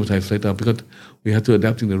how amateur Muay Thai is set up, because we had to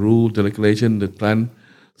adapt in the rules, the regulation, the plan.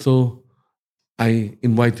 So I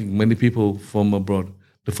inviting many people from abroad.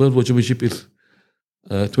 The first World Championship is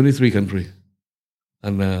 23 countries.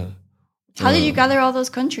 And how did you gather all those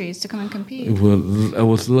countries to come and compete? I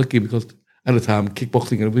was lucky because at the time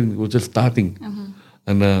kickboxing and everything was just starting.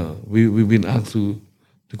 And we've been asked to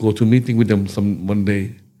go to a meeting with them one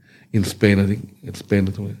day in Spain. I think it's Spain.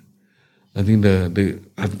 I think they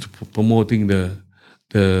promoting this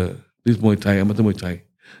Muay Thai, amateur Muay Thai.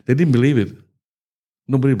 They didn't believe it.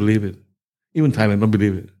 Nobody believed it. Even Thailand don't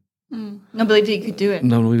believe it. Nobody believed you could do it.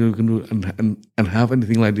 Nobody can do it and have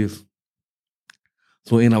anything like this.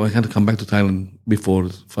 So I had to come back to Thailand before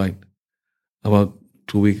the fight, about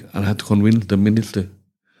 2 weeks, and I had to convince the minister.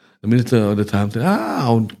 The minister at the time said,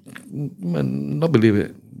 man, not believe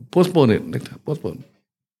it. Postpone it. Next time, postpone.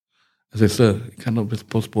 I said, "Sir, you cannot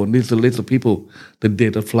postpone. This is the list of people, the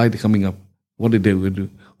date of flight coming up. What did they do?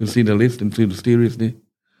 We'll see the list and see the seriously."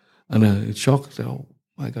 And it's shocked. I said, "Oh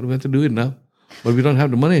my God, we have to do it now. But we don't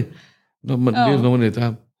have the money. There's no money at the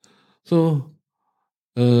time." So,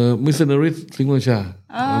 Mr. Narit Singwacha,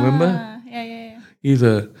 remember? Yeah.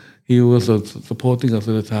 He was supporting us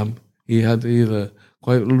at the time. He's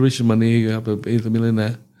quite rich money. He's a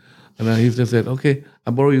millionaire, and he just said, "Okay,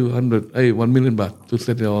 I borrow you 1 million baht to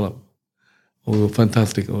set it all up." Oh,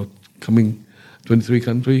 fantastic! Coming 23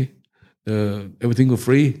 countries, everything was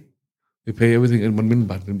free. We pay everything in 1 million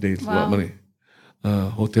baht in days. Wow. A lot of money.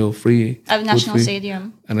 Hotel free. At National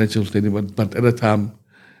Stadium. At National Stadium, but at the time,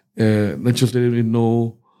 National Stadium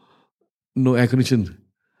no air conditioning,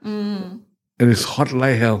 and it's hot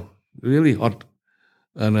like hell, really hot,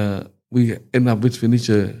 and we end up with finish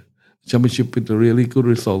a championship with a really good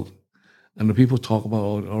result, and the people talk about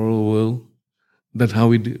all over the world. That's how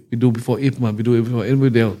we do before IFMA, we do it before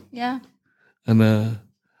everybody else. Yeah, and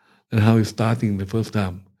how it's starting the first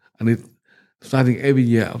time, and it's starting every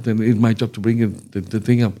year. After it's my job to bring the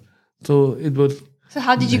thing up. So it was. So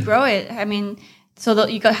how did you grow it? I mean. So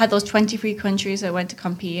that you had those 23 countries that went to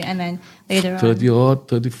compete, and then later 30 odd,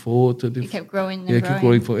 34, 30. You kept growing and growing. kept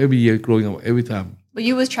growing for every year, growing up every time. But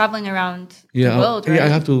you was traveling around the world, right? Yeah, I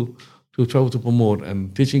had to travel to promote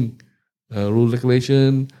and teaching rule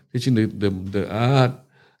regulation, teaching the art,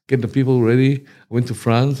 get the people ready. I went to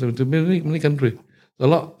France, I went to many countries. A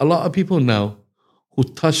lot of people now who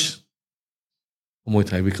touch Muay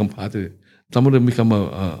Thai become part of it. Some of them become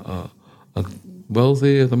a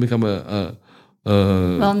wealthy, some become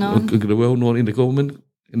well known in the government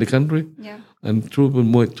in the country. Yeah. And through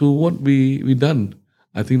what we done,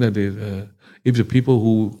 I think that if the people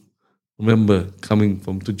who remember coming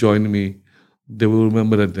to join me, they will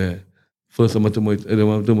remember that the first amateur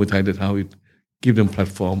Muay Thai, that how it give them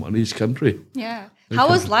platform on each country. Yeah. How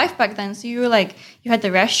was life back then? So you were like, you had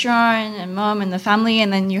the restaurant and mom and the family,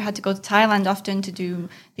 and then you had to go to Thailand often to do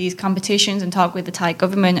these competitions and talk with the Thai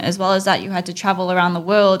government. As well as that, you had to travel around the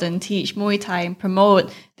world and teach Muay Thai and promote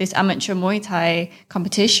this amateur Muay Thai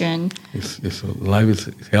competition. Life is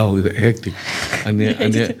hell, it's hectic. I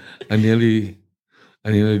nearly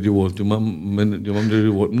divorced. Your mom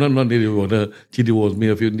divorced. Not divorced. She divorced me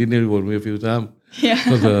a few times. Yeah.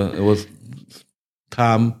 Because it was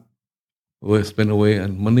time we spent away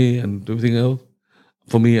and money and everything else.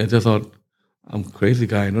 For me, I just thought, I'm a crazy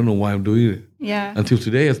guy. I don't know why I'm doing it. Yeah. Until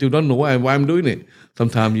today, I still don't know why I'm doing it.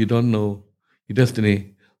 Sometimes you don't know your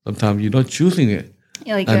destiny. Sometimes you're not choosing it.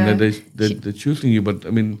 Yeah, like and they're choosing you. But I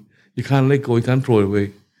mean, you can't let go. You can't throw it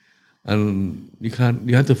away. And you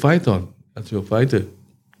have to fight on as you're a fighter.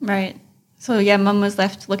 Right. So yeah, mum was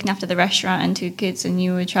left looking after the restaurant and 2 kids, and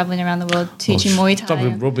you were traveling around the world teaching Muay Thai. Stop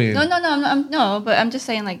rubbing. No, but I'm just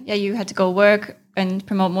saying, like, yeah, you had to go work and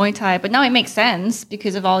promote Muay Thai, but now it makes sense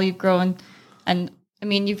because of all you've grown, and I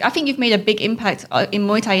mean, I think you've made a big impact in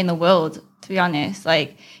Muay Thai in the world. To be honest,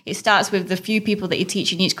 like, it starts with the few people that you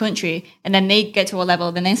teach in each country, and then they get to a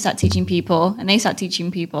level, then they start teaching people, and they start teaching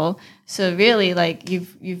people. So really, like,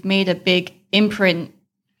 you've made a big imprint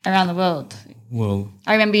around the world. Well,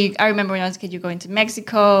 I remember when I was a kid, you're going to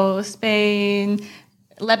Mexico, Spain,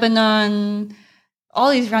 Lebanon, all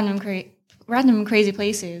these random crazy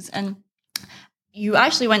places. And you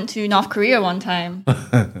actually went to North Korea one time.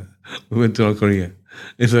 We went to North Korea.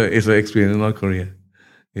 It's an experience in North Korea.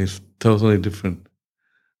 It's totally different.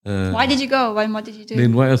 Why did you go? What did you do? They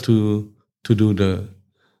invited us to do the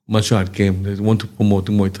martial art game. They want to promote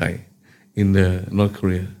Muay Thai in North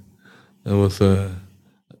Korea. It was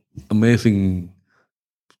amazing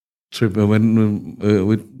trip. I went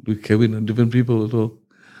with Kevin and different people also,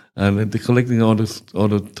 and they're collecting all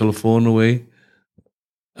the telephone away.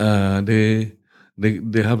 They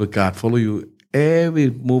have a guard follow you every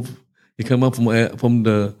move. You come up from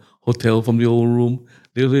the hotel, from the old room.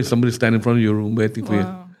 There's somebody standing in front of your room waiting for you.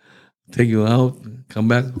 Take you out, come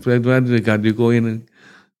back. The guard, you go in and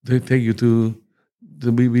they take you to.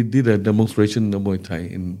 We did a demonstration of Muay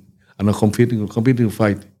Thai and a competing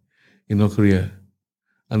fight in North Korea,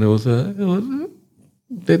 and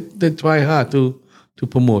they try hard to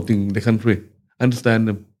promoting the country, understand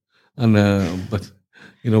them, and but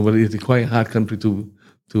it's a quite hard country to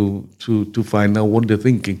find out what they're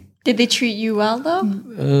thinking. Did they treat you well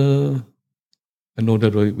though? I know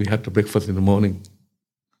that we had the breakfast in the morning,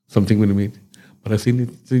 something with the meat, but I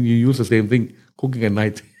think you use the same thing cooking at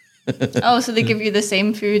night. Oh, so they give you the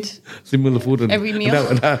same food, similar food, and every meal,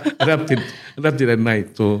 adapted at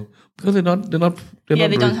night. So because they don't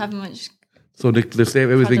have much. So they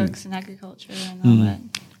save everything. Products and agriculture and all that.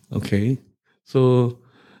 Okay, so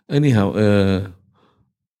anyhow,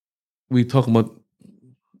 we talk about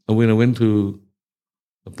when I went to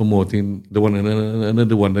promoting the one,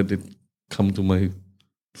 another one that did come to my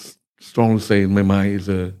strongly say in my mind is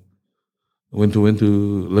I went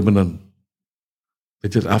to Lebanon.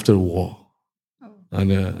 It's just after the war,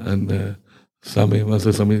 and Sami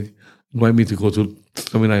invited me to go to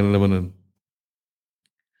seminar in Lebanon,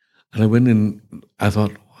 and I went in. I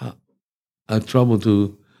thought, wow, I traveled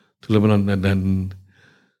to Lebanon, and then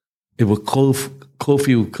it was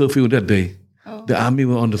curfew that day. Oh. The army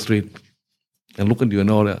were on the street and look at you and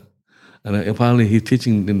all that, and apparently he's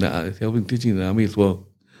teaching helping teaching the army as well.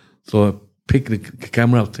 So I picked the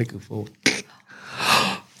camera up, take a photo.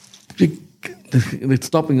 They're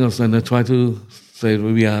stopping us, and they try to say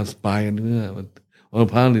we are spy, but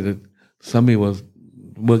apparently the Sami was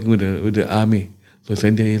working with the army, so they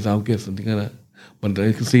said he's our guest, something like that. But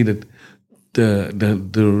I can see that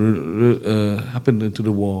the happened to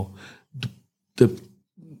the war.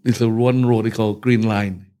 It's a one road they call Green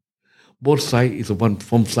Line. Both sides is one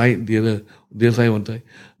from side the other side one side.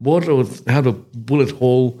 Both roads have a bullet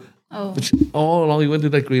hole. Oh. Which all along you went to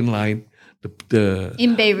that Green Line.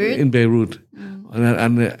 In Beirut? In Beirut.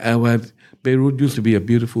 And Beirut used to be a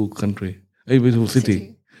beautiful country, a beautiful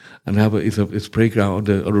city. And it's playground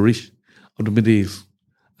of the rich, of the Middle East.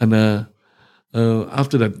 And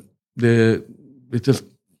after that, they just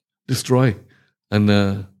destroy.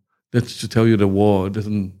 And that's to tell you the war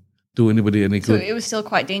doesn't do anybody any good. So it was still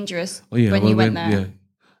quite dangerous when you went there.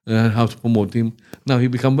 Yeah. How to promote him. Now he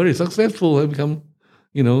become very successful. He become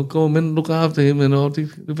government look after him and all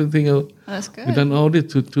these different things. Oh, that's good. We've done all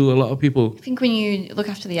this to a lot of people. I think when you look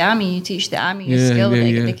after the army, you teach the army a skill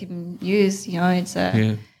they can use. It's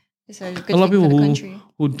a good a lot of thing people for the country.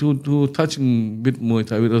 who touching with Muay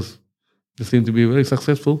Thai with us, they seem to be very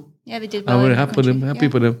successful. Yeah, they did well. I'm very happy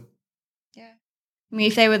for them. Yeah, I mean,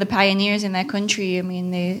 if they were the pioneers in their country, I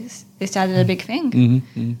mean, they started a big thing.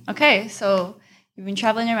 Okay, so you've been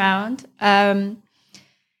traveling around.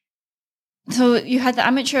 So you had the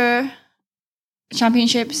amateur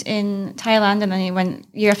championships in Thailand, and then you went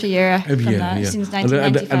year after year since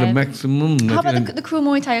 1995. At the maximum. How about the Crew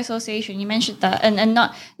Muay Thai Association? You mentioned that, and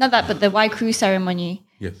not that, but the White Crew ceremony.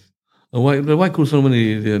 Yes, the White Crew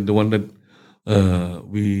ceremony, the one that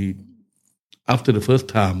we after the first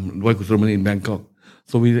time White Crew ceremony in Bangkok.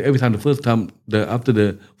 So every time after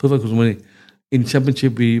the first White Crew ceremony in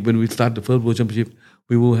championship, when we start the first World Championship,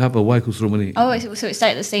 we will have a White Crew ceremony. Oh, so it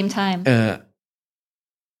started at the same time.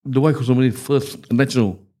 The White Crew ceremony first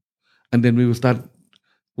national, and then we will start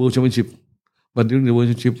World Championship. But during the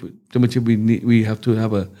World Championship, we have to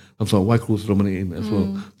have some sort of White Crew ceremony in as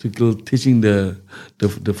well, to teaching the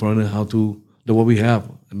foreigner how to what we have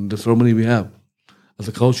and the ceremony we have as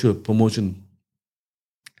a culture promotion.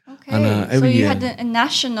 Okay, and, so you had a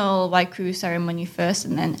national White Crew ceremony first,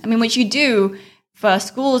 and then which you do for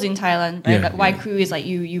schools in Thailand, right? Like White Crew is like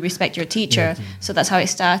you respect your teacher, so that's how it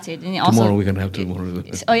started. And tomorrow we can have tomorrow.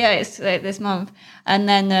 It's this month, and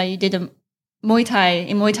then you did a Muay Thai.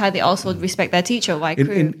 In Muay Thai, they also respect their teacher, White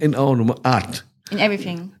Crew. In all art, in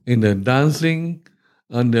everything, in the dancing,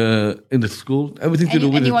 and in the school, everything to do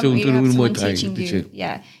with Muay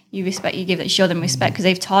Thai. You respect. You show them respect because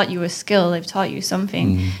they've taught you a skill. They've taught you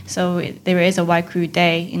something. So there is a White Crew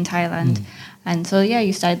Day in Thailand. And so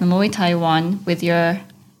you started the Muay Thai one with your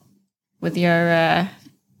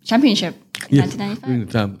championship in 1995. During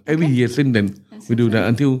the time. Every year since then we do that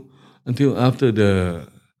until after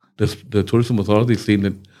the tourism authority seen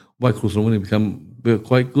that White Crew ceremony become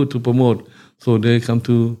quite good to promote. So they come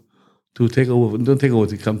to take over. Don't take over.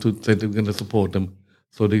 They come to say they're going to support them.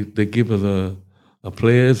 So they give us a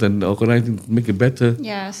players and organizing to make it better.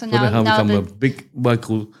 Yeah. So now they have become a big White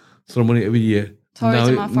Crew ceremony every year.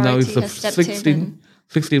 Tourism Authority now it's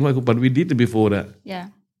 16 White Crew, but we did it before that. Yeah.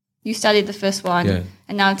 You studied the first one,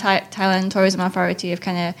 and now Thailand Tourism Authority have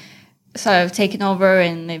kind of sort of taken over,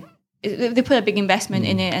 and they put a big investment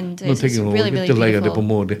in it, and it's really, really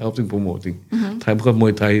beautiful. They're helping promoting. Thai, because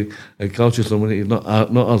Muay Thai culture ceremony is not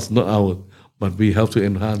ours, but we help to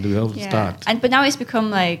enhance, we help to start. But now it's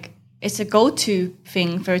become like it's a go-to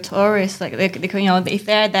thing for tourists. Like if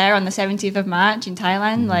they're there on the 17th of March in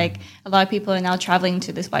Thailand, like a lot of people are now traveling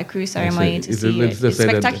to this White Crew ceremony to see it. It's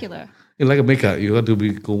spectacular. It's like a Mecca. You have to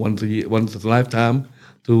go once a lifetime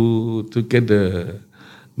to get the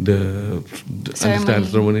understand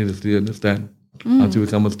ceremony, to understand how to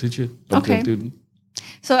become a teacher. Okay.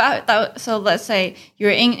 So let's say you're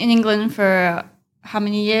in England for how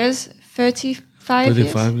many years? 35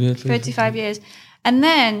 years. 35 years, and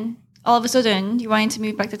then all of a sudden you wanted to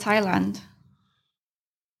move back to Thailand.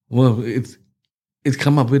 Well, it's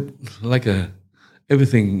come up with like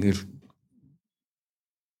everything is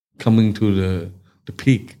coming to the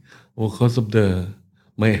peak because of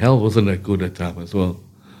my health wasn't that good at the time as well.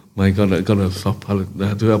 I got a soft palate. I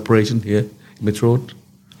had to do operation here in my throat,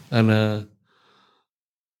 and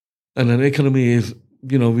the economy is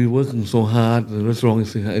we're working so hard. The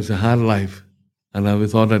restaurant is a hard life, and we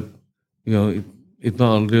thought that it's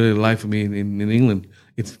not really life for me in England.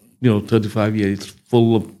 It's 35 years. It's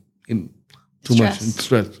full of too much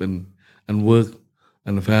stress and work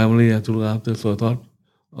and the family I have to look after. So I thought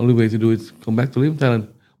only way to do it is come back to live in Thailand.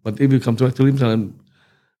 But if you come back to live in Thailand,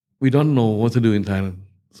 we don't know what to do in Thailand.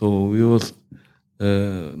 So we was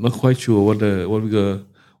not quite sure what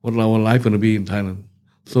our life going to be in Thailand.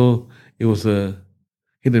 So it was a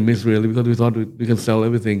hit and miss really, because we thought we can sell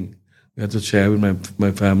everything. We had to share with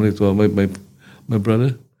my family as well, my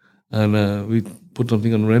brother, and we put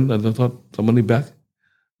something on rent, and I thought some money back.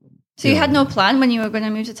 So you had no plan when you were going to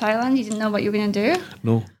move to Thailand? You didn't know what you were going to do?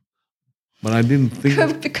 No. But I didn't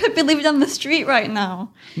think... Could be living on the street right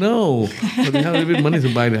now. No. But we have a little bit money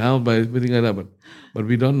to buy the house, buy everything like that. But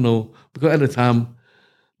we don't know. Because at the time,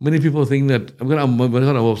 many people think that... I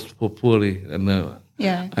was poorly. And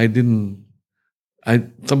I didn't...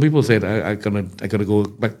 Some people said I gotta go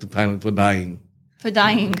back to Thailand for dying. For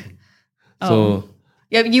dying? So...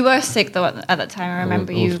 Yeah, you were sick though at that time. I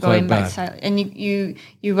remember you going back to Thailand, and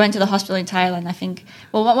you went to the hospital in Thailand. I think.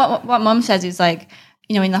 Well, what Mom says is like,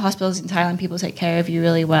 in the hospitals in Thailand, people take care of you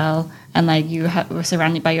really well, and like you were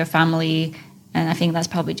surrounded by your family, and I think that's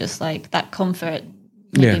probably just like that comfort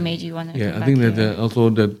maybe made you want to come I think back that also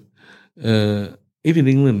that if in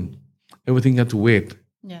England, everything had to wait.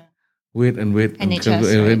 Yeah. Wait and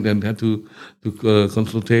NHS, and had to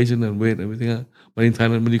consultation and wait everything. But in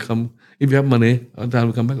Thailand, when you come, if you have money, on time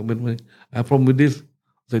you come back with money. I have a problem with this. I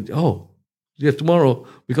said, yes, tomorrow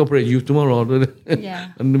we can operate you tomorrow.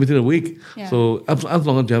 And within a week. Yeah. So as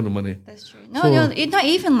long as you have the money. That's true. No, it's not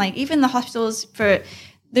even the hospitals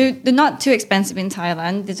they're not too expensive in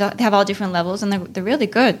Thailand. They have all different levels and they're really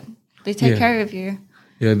good. They take care of you.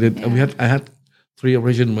 Yeah, I had 3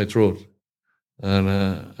 operations in my throat. And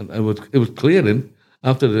it was clear then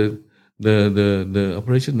after the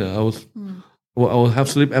operation I will have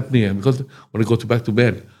sleep apnea because when I go back to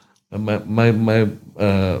bed,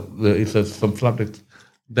 it's some flap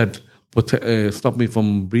that stop me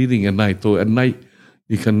from breathing at night. So at night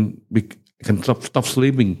you can stop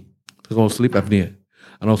sleeping. It's called sleep apnea.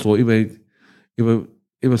 And also if I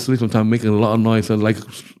sleep sometimes making a lot of noise and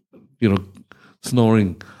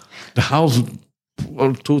snoring. The house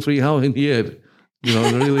 2-3 houses in here.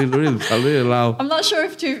 really loud. I'm not sure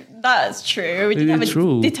if that's true. We didn't have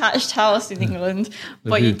a detached house in England,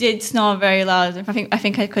 but you did snore very loud. I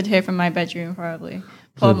think I could hear from my bedroom probably.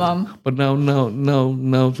 Poor mom. But now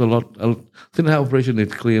it's a lot. Since the operation,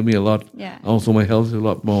 it cleared me a lot. Yeah. Also, my health is a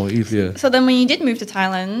lot more easier. So then, when you did move to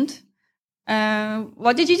Thailand,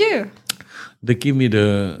 what did you do? They give me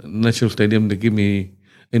the national stadium. They give me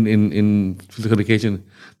in physical education.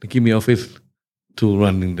 They give me office to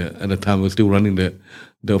run at the time. I was still running the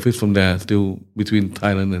office from there, still between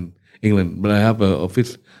Thailand and England. But I have an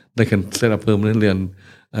office that can set up permanently and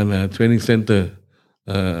a training center,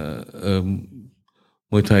 Muay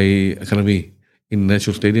Thai Academy in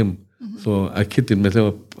National Stadium. Mm-hmm. So I kitted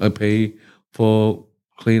myself. I pay for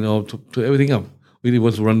clean all to everything up. Really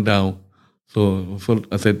was run down. So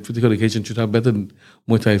I said physical education should have better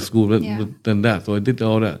Muay Thai school than that. So I did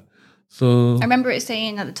all that. So I remember it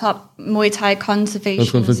saying at the top, Muay Thai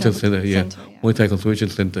Conservation Center. Muay Thai Conservation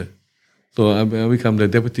Center. So I become the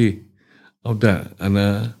deputy of that, and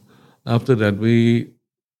after that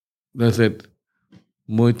I said,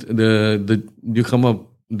 you come up.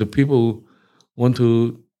 The people want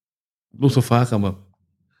to look so far come up.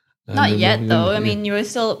 Not yet, though. I mean, you were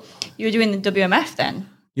doing the WMF then.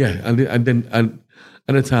 Yeah, and then at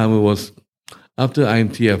the time it was after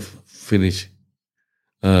IMTF finished.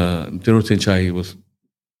 General Tenchai was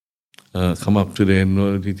come up to the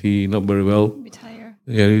NOTT not very well. Retire.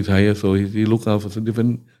 Yeah, retire. So he looked out for a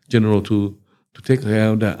different general to take care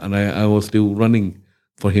of that, and I was still running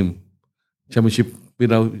for him championship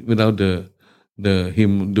without the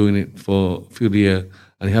him doing it for a few years,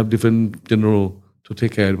 and he have different general to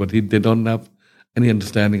take care of it, but they don't have any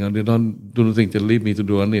understanding, and they don't do nothing to leave me to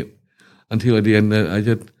do on it until at the end I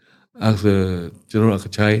just asked General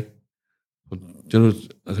Akachai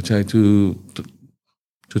to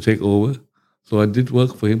take over. So I did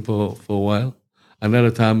work for him for a while.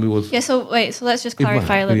 Another time it was... Yeah, so let's just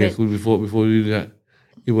clarify a little bit. Before we do that,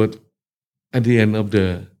 it was at the end of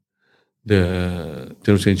the General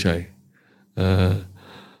Senchai.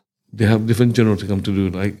 They have different generals to come to do,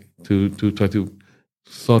 like to try to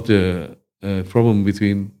sort the problem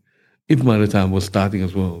between... IPMA at the time was starting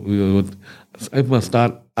as well. IPMA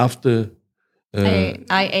start after...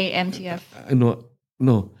 IAMTF.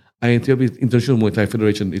 No. IAMTF is International Muay Thai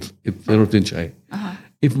Federation. It's General Tenchai.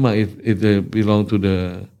 IPMA it belongs to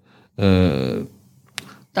the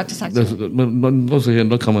Dr. Sakso.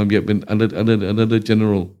 Not come up yet, but another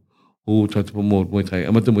general who tried to promote Muay Thai,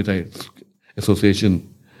 Amateur Muay Thai Association.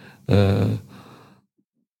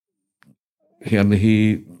 He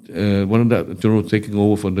one of the generals taking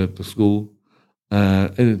over for the school,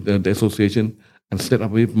 the association, and set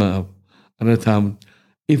up IPMA up. Another time,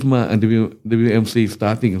 IPMA and WMC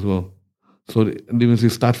starting as well. So the WMC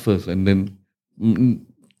start first, and then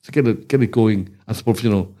to get it going as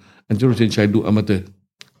professional. And General Tenchai do amateur,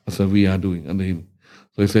 as we are doing under him.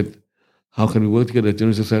 So he said, how can we work together?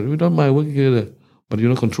 General Tenchai said, we don't mind working together, but you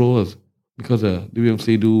don't control us. Because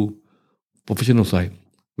WMC do professional side.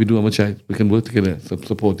 We do amateur, we can work together,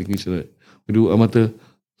 supporting each other. We do amateur,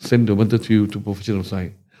 send the amateur to professional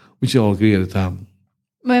side, which you all agree at the time.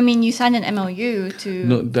 Well, I mean, you signed an MOU to...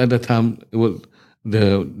 No, at that time, it was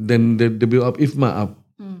then they built up IFMA up.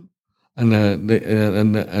 And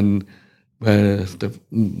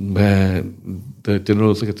the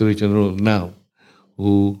General Secretary General now,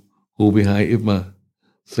 who behind IFMA,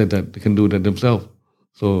 said that they can do that themselves.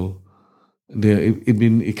 So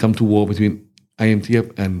it come to war between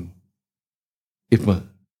IMTF and IFMA.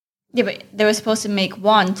 Yeah, but they were supposed to make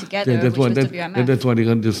one together, which was WMF. That's why they're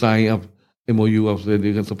going to sign up MOU up so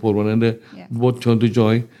they can support one another. Yeah. Both trying to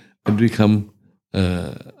join and become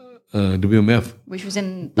WMF, which was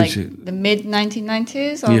in the mid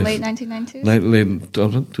 1990s or late 1990s. Late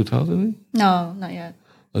 2000. No, not yet.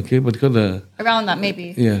 Okay, but because around that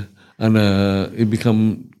maybe. Yeah, and it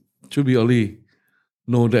should be only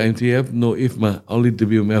no the IMTF, no IFMA, only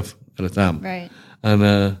WMF at the time. Right.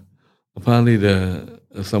 And apparently the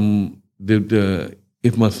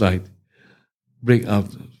IFMA side break out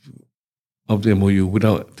of the MOU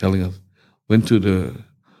without telling us. Went to the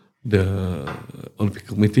Olympic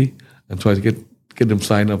Committee and tried to get them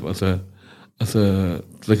signed up as a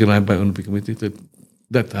recognized by Olympic Committee at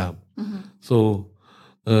that time. Mm-hmm. So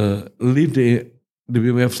leave the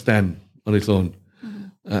WMF stand on its own.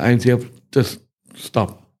 Mm-hmm. IMTF just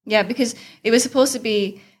stopped. Yeah, because it was supposed to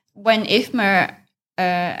be when IFMA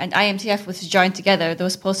and IMTF was joined together, they were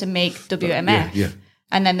supposed to make WMF. Yeah.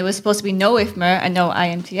 And then there was supposed to be no IFMA and no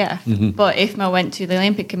IMTF. Mm-hmm. But IFMA went to the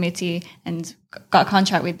Olympic Committee and got a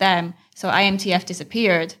contract with them. So IMTF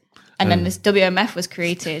disappeared. And then this WMF was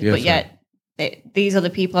created. But yet these other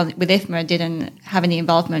people with IFMA didn't have any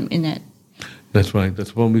involvement in it. That's right. That's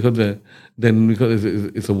the problem. Because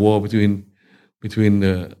it's a war between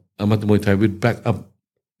the Amateur Muay Thai with back up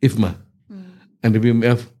IFMA and the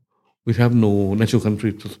WMF, which have no natural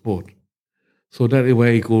country to support. So that is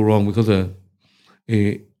where it go wrong because the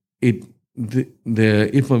IFMA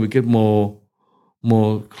will get more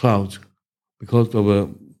clout because of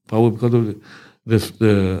power because of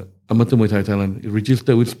the Amateur Muay Thai Thailand. It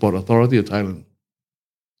registered with Sport Authority of Thailand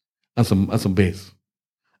as some base,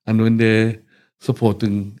 and when they're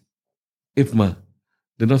supporting IFMA,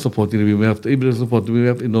 they're not supporting the WMF. If they support the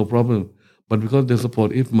WMF, it's no problem. But because they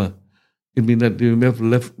support IFMA, it means that the WMF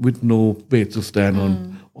left with no base to stand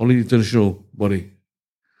on, only international body,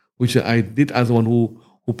 which I did as one who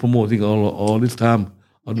promoting all this time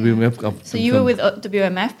on the WMF Cup. So you were with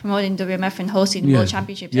WMF, promoting WMF and hosting World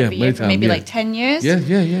Championships every year for maybe like 10 years? Yeah.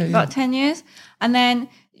 About 10 years. And then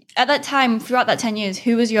at that time, throughout that 10 years,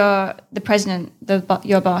 who was the president,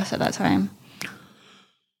 your boss at that time?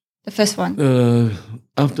 The first one?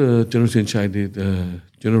 After General Chen Chai did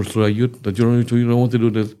General Surayut, the General Surayut wanted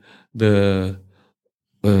to do the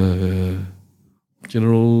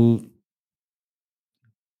General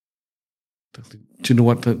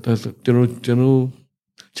Chinawut, General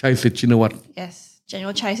Chai said Chinawut. Yes,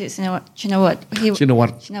 General Chai said Chinawut.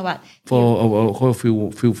 Chinawut. For a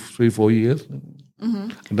few 3-4 years.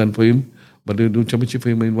 Mm-hmm. Done for him. But they do championship for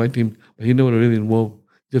him and invite him. But he never really involved.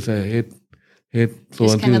 Just a head. So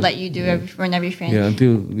just kind of let you do everything. Yeah,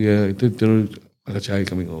 until General Akachai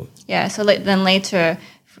coming over. Yeah, so then later,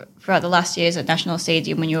 throughout the last years at National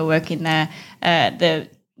Stadium when you were working there, the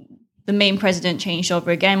main president changed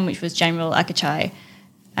over again, which was General Akachai.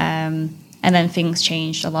 And then things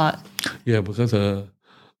changed a lot. Yeah, because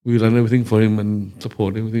we run everything for him and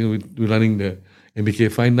support everything. We're running the MBK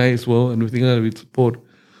Fight Night as well and everything else we support.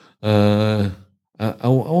 I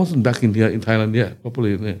wasn't back in Thailand yet,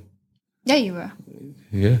 properly. Yeah, you were.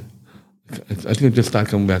 Yeah. I think I just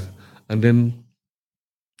started coming back. And then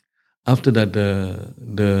after that,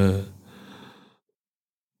 the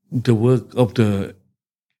work of the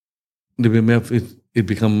WMF, it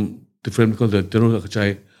become different because the General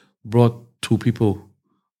Akachai brought 2 people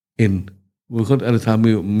in. Because at the time,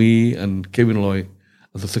 me and Kevin Loy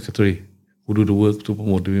as the secretary who do the work to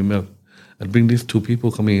promote the WMF, and bring these 2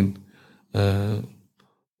 people coming in,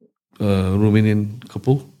 Romanian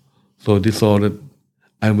couple. So they saw that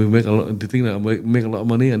and we make a lot. They think that I make a lot of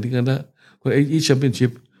money and things like that. But each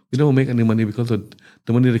championship, we don't make any money because of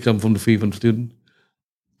the money that come from the fee from the student.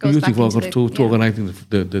 We're using to organizing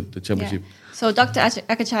the championship. Yeah. So Dr.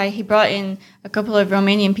 Akachai, he brought in a couple of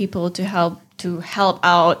Romanian people to help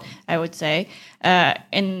out, I would say,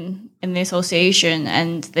 in the association,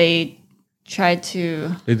 and they tried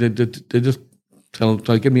to. They just try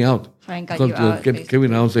to get me out. Try and get you out.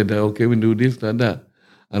 Kevin out said, "Okay, we do this and that,"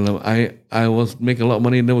 and I was making a lot of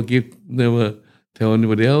money, never tell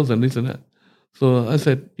anybody else, and this and that. So I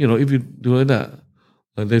said, if you do that,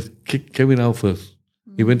 let's kick Kevin out first.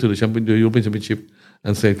 He went to the European Championship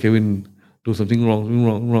and said, Kevin, do something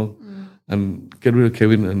wrong. And get rid of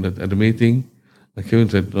Kevin at the meeting. And Kevin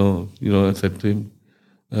said, no, I said to him,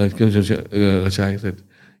 Achai said,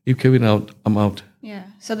 if Kevin out, I'm out. Yeah.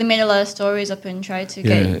 So they made a lot of stories up and tried to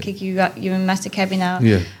kick you and Master Kevin out.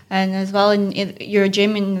 Yeah. And as well, in your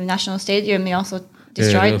gym in the National Stadium, they also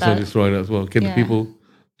destroyed that. Yeah, also destroyed that as well. Get the people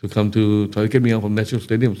to come to try to get me out from National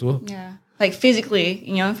Stadium as well. Yeah. Like physically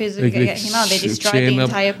get him out. They destroyed the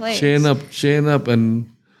entire place. Chain up and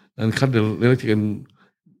cut the electric and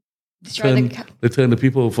turn the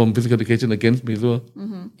people from physical education against me as well.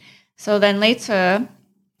 Mm-hmm. So then later,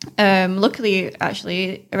 luckily,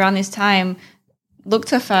 actually, around this time,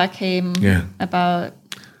 Luktafa came about?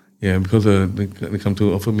 Yeah, because they come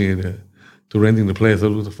to offer me to renting the place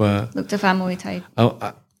of Luktafa. Luktafa Muay Thai.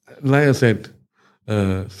 Like I said,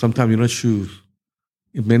 sometimes you're not sure.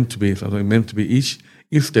 It's meant to be something. Meant to be each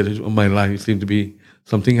stage of my life. It seems to be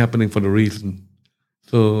something happening for the reason.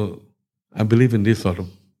 So I believe in this sort of,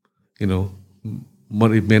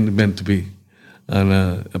 what it meant to be.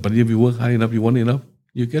 And but if you work hard enough, you want enough,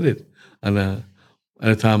 you get it. And at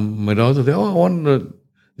the time, my daughter said, "Oh, I want a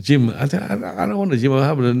gym." I said, "I don't want a gym. I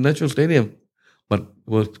have a natural stadium." But it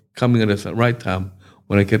was coming at the right time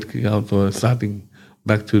when I get out, so starting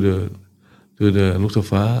back to the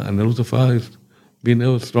Luktafa, and the Luktafa has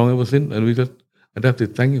been strong ever since, and we just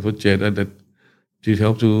adapted. Thank you for Jade that she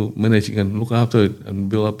helped to manage and look after it and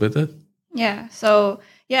build up better. Yeah. So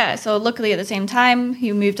luckily at the same time,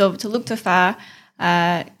 he moved over to Luktafa,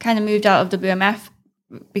 kind of moved out of WMF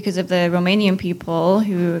because of the Romanian people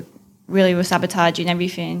who really were sabotaging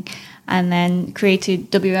everything, and then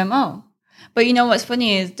created WMO. But you know what's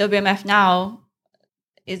funny is WMF now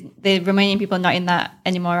is the Romanian people are not in that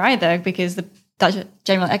anymore either, because the Dutch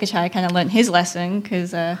General Ekachai kind of learned his lesson,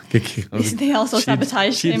 because they also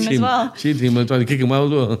sabotaged him as well. Cheat him and try to kick him out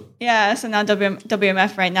as well. Yeah, so now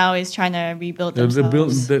WMF right now is trying to rebuild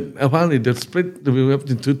themselves. Apparently they split WMF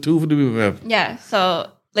into two for WMF. Yeah, so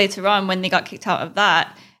later on when they got kicked out of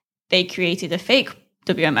that, they created a fake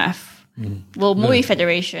WMF. World Muay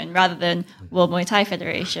Federation rather than World Muay Thai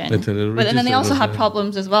Federation. But then they also had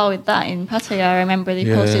problems as well with that in Pattaya. I remember they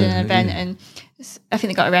posted an event and I think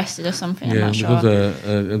they got arrested or something. I'm not sure. Because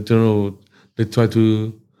in general, they tried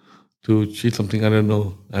to cheat something, I don't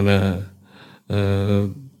know. And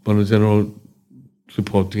one of the general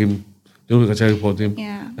report him,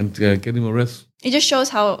 and get him arrested. It just shows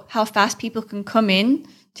how fast people can come in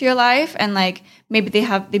to your life, and like maybe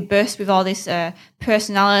they burst with all this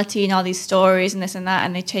personality and all these stories and this and that,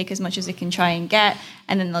 and they take as much as they can try and get,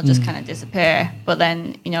 and then they'll just kind of disappear. But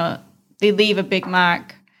then they leave a big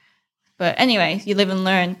mark. But anyway, you live and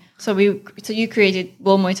learn. So you created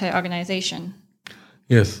World Muay Thai Organization.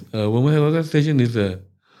 Yes, World Muay Thai Organization is at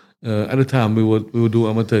the time we would do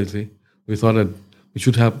amateur. See, we thought that we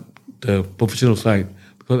should have the professional side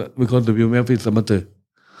because the WMF is amateur.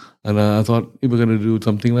 And I thought if we're going to do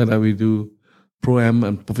something like that, we do pro-am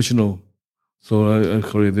and professional. So I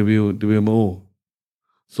created the WMO.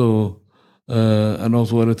 So, and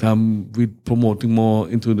also at the time, we promoting more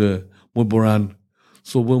into the Muay Boran.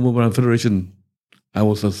 So World Muay Boran Federation, I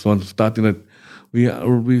was the one starting it. We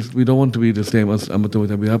don't want to be the same as amateur.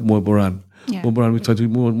 We have Muay Boran. Yeah. Muay Boran, we try to be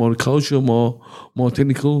more culture, more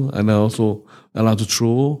technical, and also allowed to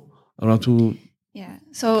throw, allowed to... Yeah,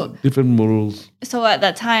 so different morals. So at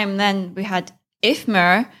that time, then we had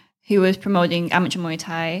IFMER, who was promoting amateur Muay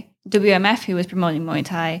Thai, WMF, who was promoting Muay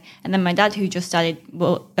Thai, and then my dad, who just started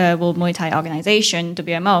World Muay Thai Organization,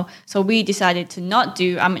 WMO. So we decided to not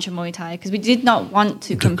do amateur Muay Thai because we did not want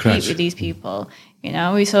to compete with these people.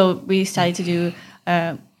 So we started to do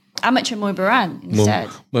amateur Muay Boran instead.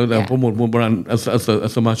 Promote Muay Boran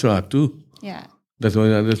as a martial art too. Yeah, that's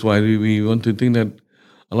why we want to think that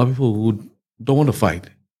a lot of people who don't want to fight,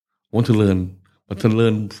 want to learn, but to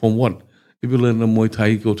learn from what? If you learn the Muay Thai,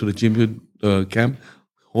 you go to the gym camp,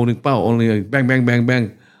 holding power, only bang, bang, bang,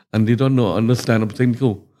 bang, and they don't understand the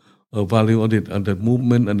technical value of it, and the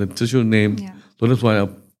movement, and the traditional name. Yeah. So that's why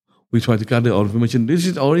we try to gather all information. This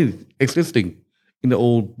is already existing in the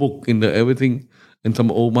old book, in the everything, and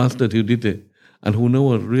some old master who did it, and who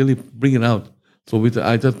know really bring it out. So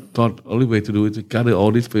I just thought the only way to do it is to gather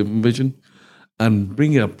all this information and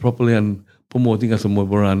bring it up properly and promoting as a Muay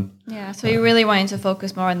Boran. Yeah, so you really wanted to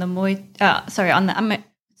focus more on the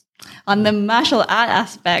on the martial art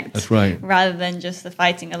aspect. That's right. Rather than just the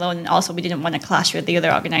fighting alone. And also we didn't want to clash with the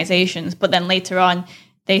other organizations. But then later on,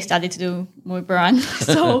 they started to do Muay Boran.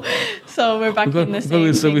 so we're back in the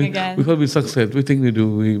same thing again. Because we succeed, everything we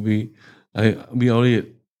do, we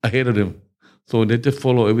already ahead of them. So they just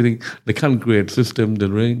follow everything. They can't create system, the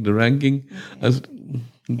ranking.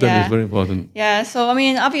 That is very important. Yeah, so I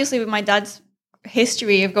mean, obviously with my dad's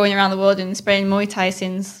history of going around the world and spreading Muay Thai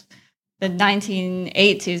since the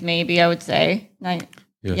 1980s, maybe I would say.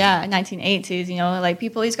 Yeah, 1980s, like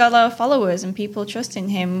people, he's got a lot of followers and people trust in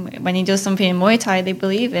him. When he does something in Muay Thai, they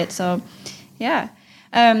believe it. So, yeah.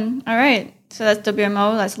 All right, so that's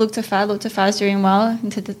WMO, that's Luktafa. Luktafa is doing well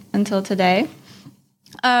until today.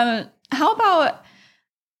 How about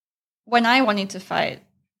when I wanted to fight?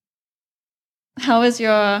 How was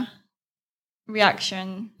your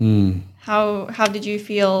reaction? How did you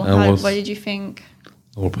feel? What did you think?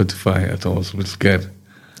 I was petrified. I thought I was a bit scared.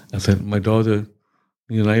 I said, my daughter,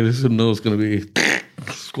 I just know it's going to be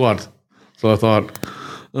squat. So I thought,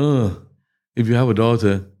 if you have a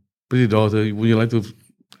daughter, pretty daughter, would you like her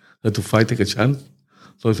to fight, take a chance?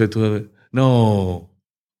 So I said to her, no,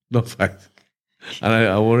 not fight. And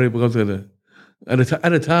I worry because at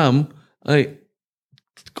the time, I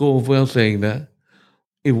go well saying that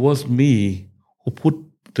it was me who put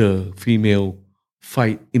the female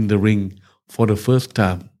fight in the ring for the first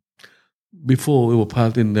time. Before we were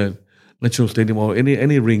part in the national stadium or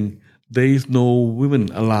any ring, there is no women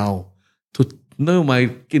allowed to, no my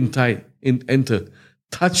enter.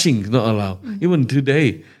 Touching is not allowed. Even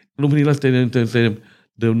today, Lumpini Stadium,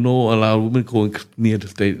 there are no allowed women going near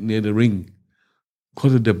the ring.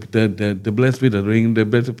 Because of the blessed with the ring, the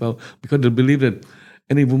blessed power, because they believe that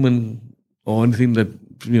any woman or anything that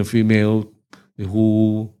female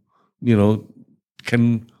who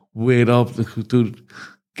can weigh it off to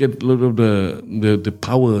get a lot of the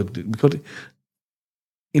power, because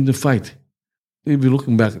in the fight, if you're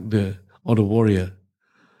looking back the warrior,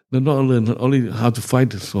 they not only how to fight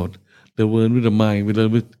the sword, they learn with the mind, with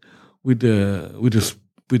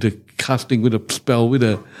the casting, with the spell, with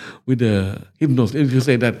the hypnosis. If you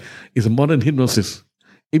say that it's a modern hypnosis,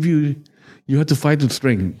 if you have to fight with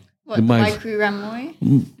strength, the mind. Like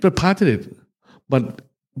Ramoi? But part of it, but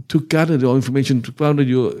to gather the information, to gather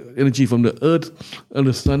your energy from the earth, and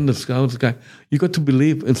the sun, the sky, you got to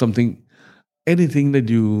believe in something. Anything that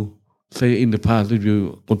you say in the past, if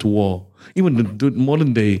you go to war, even the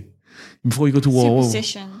modern day, before you go to war.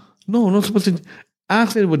 Superstition. No, not superstition.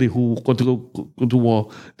 Ask anybody who got to go to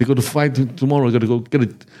war. They go to fight tomorrow. They got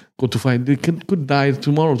to go to fight. They could die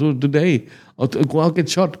tomorrow, today, or go out get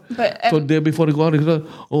shot. But so day before they go out, they go,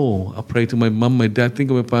 I pray to my mom, my dad, think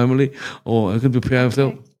of my family, or I can prepare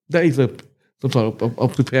myself. That is some sort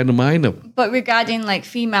of prepare the mind up. But regarding like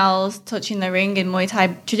females touching the ring in Muay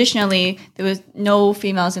Thai, traditionally there was no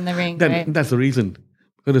females in the ring. Right? That's the reason.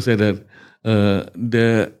 I'm going to say that.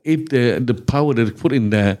 The power that is put in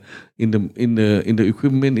there in the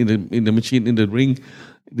equipment in the machine in the ring,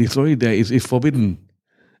 the story there is forbidden.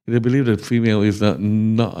 They believe that female is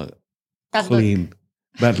not clean,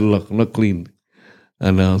 bad luck, not clean,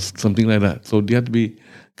 and something like that. So they have to be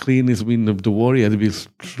clean. Is mean the warrior has to be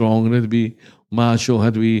strong, has to be martial,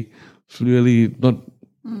 has to be really not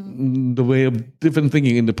the way of different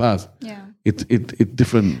thinking in the past. Yeah. It's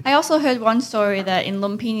different. I also heard one story that in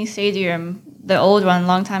Lumpini Stadium, the old one,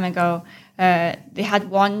 long time ago, they had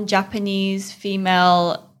one Japanese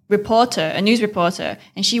female reporter, a news reporter,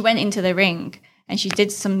 and she went into the ring and she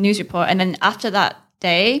did some news report. And then after that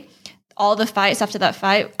day, all the fights after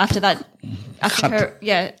her,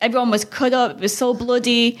 everyone was cut up. It was so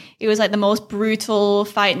bloody. It was like the most brutal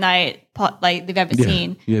fight night like they've ever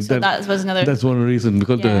seen. Yeah, so that was another. That's one reason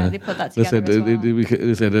because they put that together.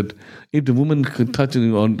 They said that if the woman could touch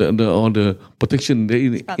on the protection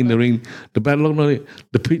in the ring, the bad luck,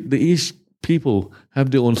 the each people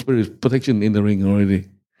have their own spirit protection in the ring already.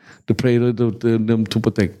 To pray them to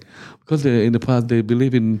protect, because in the past they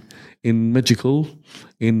believe in magical,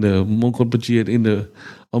 in the Mongkol Pachiat, in the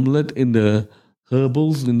omelette, in the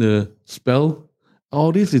herbals, in the spell.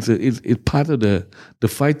 All this is part of the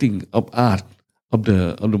fighting of art of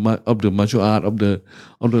the martial art of the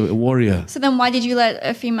warrior. So then, why did you let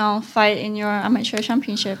a female fight in your amateur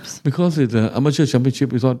championships? Because it's an amateur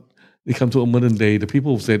championship. It's not. It comes to a modern day. The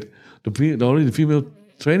people said the female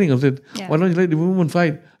training. I said, why don't you let the women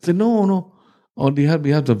fight? I said, no. Or we have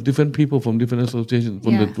different people from different associations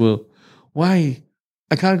from the world. Why?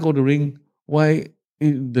 I can't go to the ring. Why?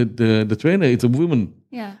 The trainer is a woman.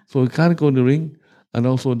 Yeah. So I can't go to the ring. And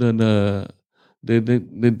also the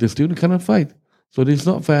student cannot fight. So it's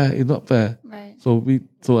not fair. It's not fair. Right.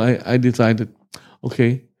 So I decided,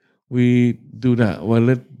 okay, we do that. Well,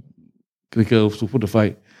 let the girls to put the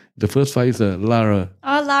fight. The first fight is Lara.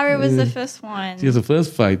 Oh, Lara was the first one. She was the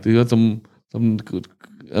first fight. She got some good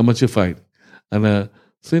amateur fight. And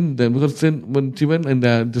because when she went and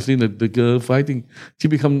to see the girl fighting, she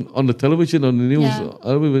become on the television, on the news.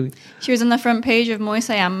 Yeah. She was on the front page of Muay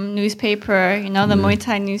Siam newspaper, the Muay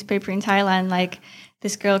Thai newspaper in Thailand. Like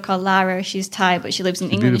this girl called Lara, she's Thai, but she lives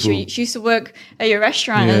in England. She used to work at your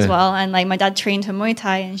restaurant as well. And like my dad trained her Muay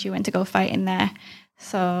Thai, and she went to go fight in there.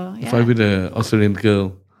 So the fight with the Australian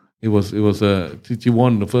girl. It was she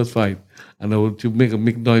won the first fight, and to make a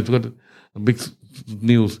big noise, got a big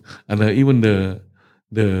news, and even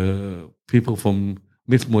the people from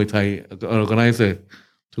Miss Muay Thai organizer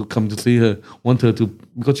to come to see her, want her to,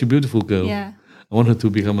 because she's a beautiful girl. Yeah. I want her to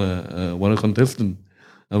become one of the contestants.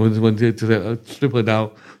 And when they said, strip her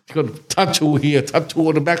down, she got a tattoo here, tattoo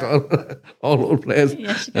on the back, all over the place.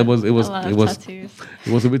 Yeah, it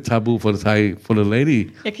was a bit taboo for the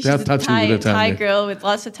lady. Yeah, because she's a Thai girl with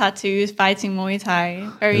lots of tattoos, fighting Muay Thai.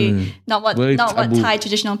 Not what Thai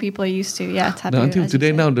traditional people are used to. Yeah, taboo. Now, until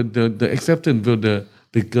today, now the acceptance for the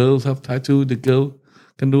girls have tattoo. The girl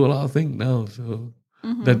can do a lot of things now. So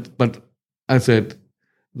but I said,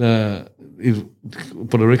 for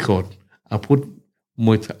the record, I put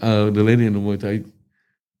the lady in the Muay Thai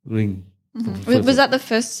ring. Was that the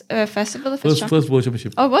first festival? First World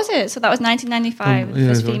Championship. Oh, was it? So that was 1995, the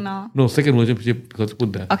first female. No, second World Championship because I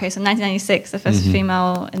put that. Okay, so 1996, the first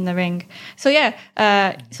female in the ring. So yeah,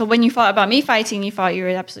 so when you thought about me fighting, you thought you were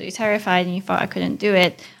absolutely terrified and you thought I couldn't do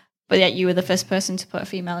it. But yet you were the first person to put a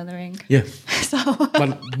female in the ring. Yes.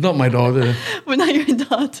 But not my daughter. But not your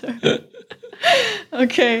daughter.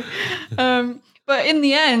 Okay. But in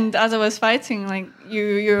the end, as I was fighting, like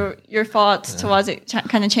your thoughts towards it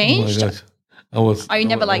kind of changed. Oh my gosh. You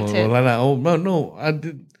never liked it? No, I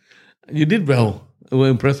did. You did well. It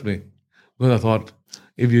impressed me. Because I thought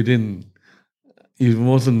if you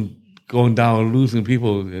wasn't going down losing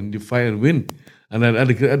people and you fight and win. And at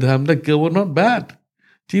the time, that girl was not bad.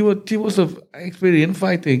 She was an experienced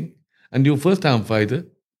fighting and your first time fighter.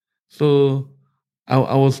 So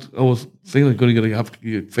I was thinking going to have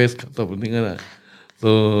face cut up and things like that.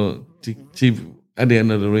 So she at the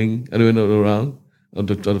end of the ring, at the end of the round of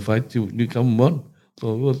the fight, you come on.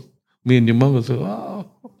 So it was me and your mom was over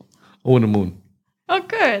the moon. Oh,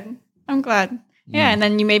 good. I'm glad. Yeah, and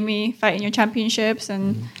then you made me fight in your championships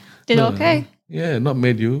and did okay. Yeah, not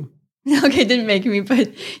made you. Okay, didn't make me,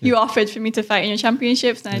 but you offered for me to fight in your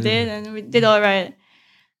championships, and I did, and we did all right.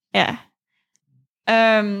 Yeah.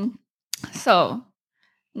 So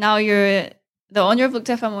now you're the owner of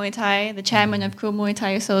Luktefa Muay Thai, the chairman of Cool Muay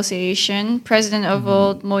Thai Association, president of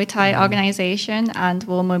World Muay Thai Organization, and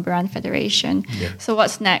World Muay Brand Federation. Yeah. So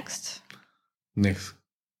what's next?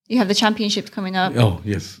 You have the championships coming up. Oh,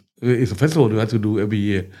 yes. It's a festival we have to do every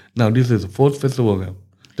year. Now, this is the fourth festival now.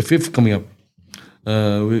 The fifth coming up.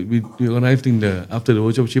 We organizing after the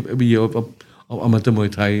World Championship every year of amateur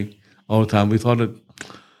Muay Thai all the time. We thought that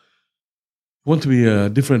want to be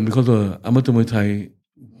different because amateur Muay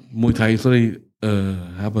Thai suddenly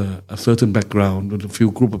have a certain background with a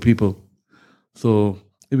few group of people. So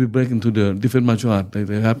if we break into the different martial arts,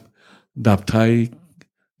 they have Dap Thai,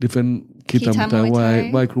 different Kita Muay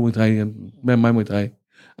Thai, Wai Kru Muay Thai, and Mai Muay Thai,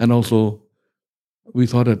 and also we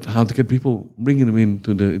thought that how to get people, bringing them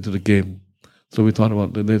into the game. So we thought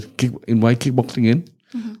about invite kickboxing in,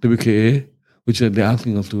 WKA, which they're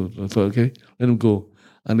asking us to. So okay, let them go.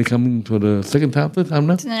 And they're coming for the third time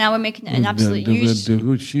now. So now we're making it an absolute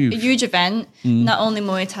huge event. Not only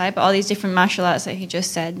Muay Thai, but all these different martial arts that he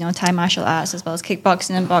just said. Thai martial arts as well as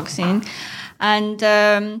kickboxing and boxing. And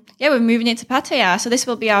we're moving it to Pattaya. So this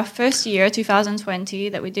will be our first year, 2020,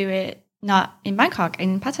 that we do it not in Bangkok,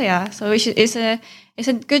 in Pattaya. So it's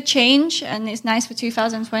a good change, and it's nice for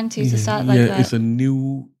 2020 to start like that. Yeah, it's a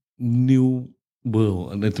new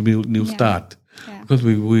world, and it's a new start. Yeah. Because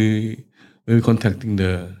we were contacting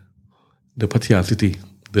the Pattaya city,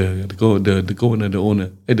 the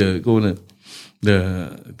governor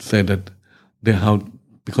said that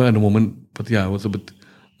because at the moment Pattaya was a bit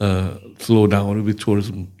slow down with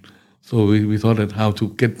tourism, so we thought that how to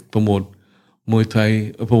promote Muay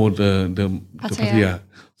Thai, promote the Pattaya.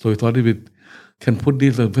 So we thought if we can put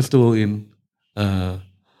this festival in,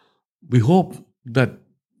 we hope that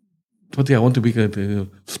Pattaya want to be a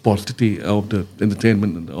sports city of the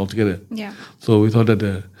entertainment altogether. Yeah. So we thought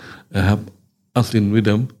that have us in with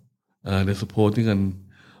them, they're supporting, and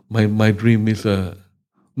my dream is we're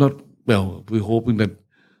hoping that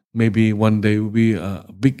maybe one day will be a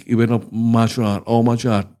big event of martial art,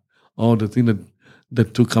 all the things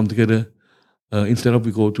that to come together. Instead of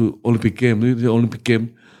we go to Olympic game, the Olympic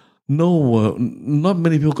game, not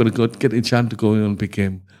many people going to get a chance to go in Olympic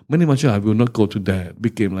game. Many martial arts will not go to that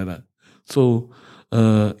big game like that. So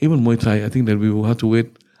even Muay Thai, I think that we will have to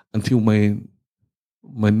wait until my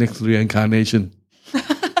next reincarnation.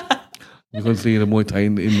 You can see the Muay Thai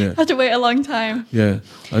in there. Have to wait a long time. Yeah,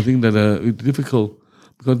 I think that it's difficult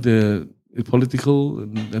because it's political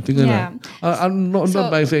and things like that. I'm not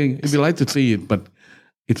by saying if you like to see it, but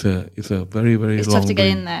it's a very, very it's long tough to get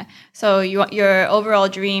in there. So your overall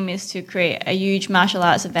dream is to create a huge martial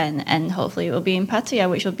arts event, and hopefully it will be in Pattaya,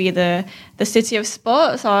 which will be the city of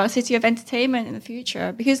sports or city of entertainment in the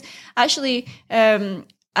future. Because actually,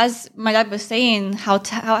 as my dad was saying, how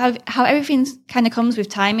everything kind of comes with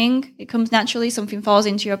timing. It comes naturally. Something falls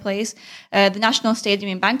into your place. The national stadium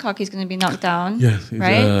in Bangkok is going to be knocked down. Yes,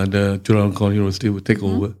 right? The Chulalongkorn University will take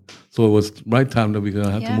over. So it was right time that we're going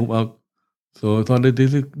to have to move out. So I thought that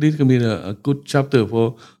this can be a good chapter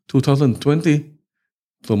for 2020.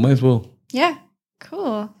 So might as well. Yeah,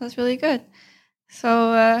 cool. That's really good.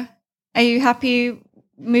 So are you happy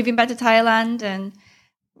moving back to Thailand and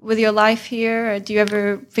with your life here? Or do you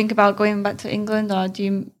ever think about going back to England, or do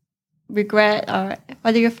you regret? Or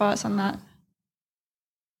what are your thoughts on that?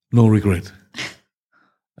 No regret.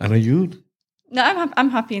 And are you? No, I'm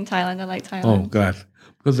happy in Thailand. I like Thailand. Oh God,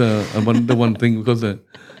 because the one thing, because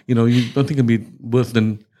you don't think it'd be worse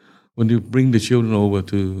than when you bring the children over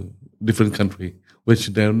to different country, which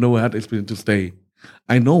they never had experience to stay.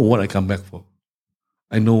 I know what I come back for.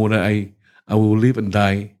 I know that I will live and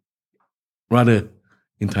die rather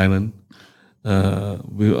in Thailand,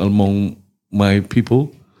 among my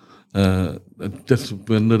people, just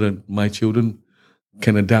whether that my children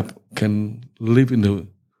can adapt, can live in the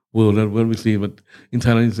world that we see. But in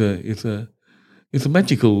Thailand, it's a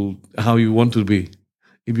magical how you want to be.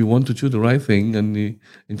 If you want to choose the right thing and you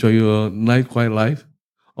enjoy your nice quiet life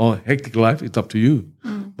or hectic life, it's up to you.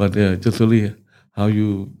 But just really how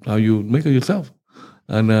you make it yourself,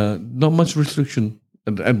 and not much restriction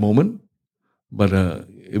at the moment. But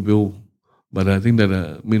it will. But I think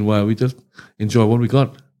that meanwhile we just enjoy what we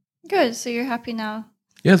got. Good. So you're happy now?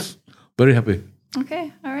 Yes, very happy.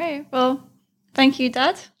 Okay. All right. Well, thank you,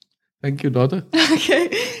 Dad. Thank you, daughter.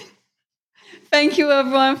 Okay. Thank you,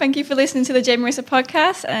 everyone. Thank you for listening to the Jay Marissa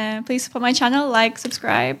podcast. Please support my channel, like,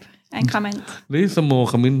 subscribe, and comment. There is some more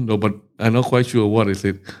coming, though, but I'm not quite sure what is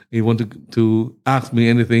it. If you want to ask me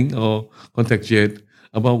anything or contact Jade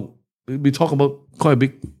about, we talk about quite a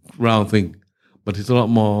big round thing, but it's a lot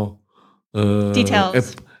more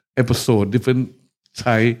details. Episode, different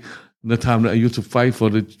Thai. The time that I used to fight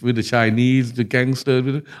with the Chinese, the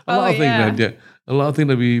gangsters, a lot of things. A lot of things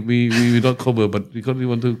that we don't cover, but because we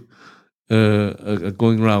want to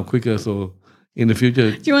going around quicker. So in the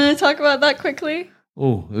future, do you want to talk about that quickly?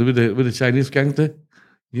 Oh, with the Chinese gangster,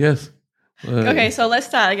 yes. Okay, so let's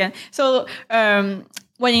start again. So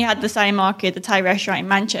when you had the Thai market, the Thai restaurant in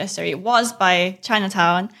Manchester, it was by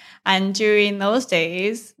Chinatown, and during those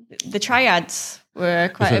days, the triads were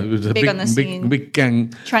quite big on the scene. Big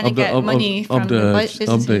gang trying to get money from the businesses.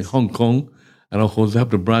 Of the Hong Kong, and of course they have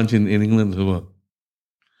the branch in England as well.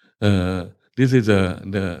 This is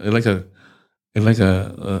like a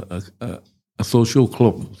social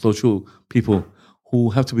club, social people who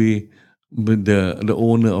have to be the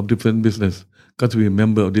owner of different business, got to be a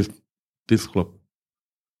member of this club,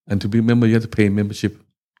 and to be a member you have to pay membership,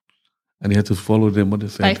 and you have to follow them what they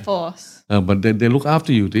say by force. But they look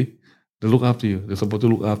after you. They look after you. They're supposed to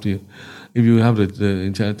look after you. If you have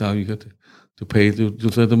in Chinatown, you got to pay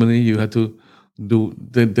to certain money. You have to do.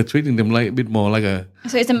 They're treating them like a bit more like a.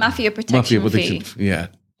 So it's a mafia protection fee. Yeah.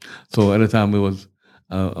 So at the time I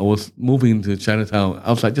was moving to Chinatown,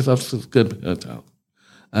 just outside Chinatown,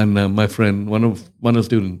 and my friend, one of the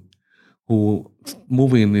students, who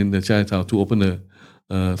moving in the Chinatown to open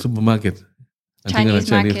a supermarket, Chinese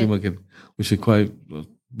supermarket, which is quite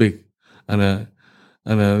big, and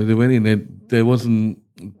they went in there.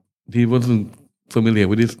 He wasn't familiar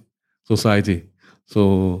with this society,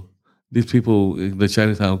 so these people, the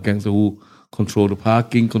Chinatown gangster who control the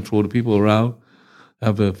parking, control the people around,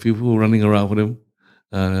 have the people running around for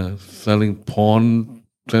them, selling porn,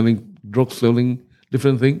 selling drugs, selling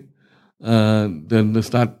different things. Then they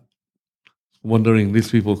start wondering, these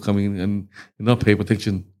people coming and not pay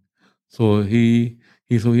protection. So he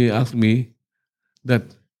asked me that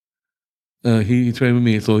he trained with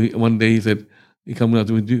me. So one day he said, he come out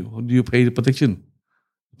to me, do you pay the protection?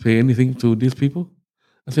 Pay anything to these people?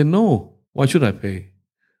 I said, no. Why should I pay?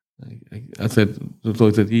 I said, so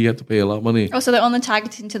he said he had to pay a lot of money. Oh, so they're only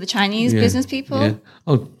targeting to the Chinese business people? Yeah.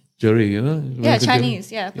 Oh, Jerry, Yeah,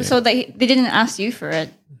 Chinese, yeah. So they didn't ask you for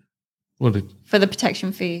it? For the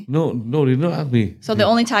protection fee? No, they didn't ask me. So they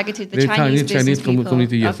only targeted the Chinese people?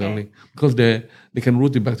 Community, yes, only. Because they can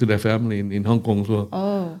route it back to their family in Hong Kong as well.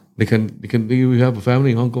 Oh. They can, if you have a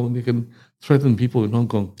family in Hong Kong, they can threaten people in Hong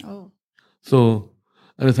Kong. Oh. So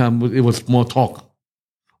at the time, it was more talk.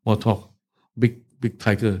 Big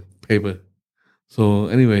tiger paper. So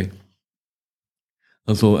anyway,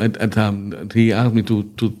 and so at the time he asked me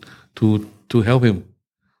to help him.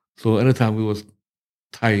 So at the time we was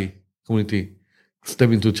Thai community, step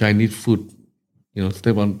into Chinese food,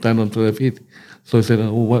 stand on their feet. So I said,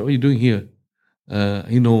 oh, what are you doing here? I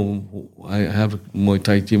have Muay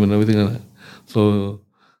Thai gym and everything like that. So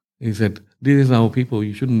he said, this is our people.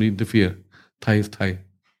 You shouldn't interfere. Thai is Thai.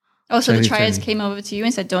 Oh, so the triads came over to you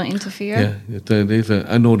and said, "Don't interfere." Yeah,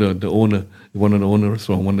 I know the owner, one of the owner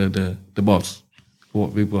restaurant, one of the boss,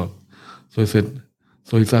 what we bought. So he said,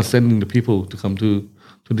 so he started sending the people to come to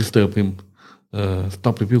disturb him,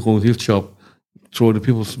 stop the people going to his shop, throw the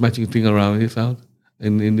people smashing things around his house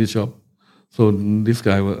in this shop. So this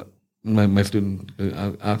guy, my student,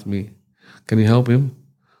 asked me, "Can you help him?"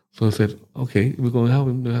 So I said, "Okay, we're going to help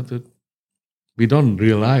him." We don't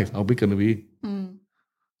realize how big it's going to be.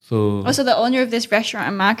 So the owner of this restaurant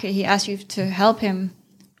and market, he asked you to help him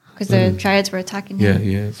because the triads were attacking him.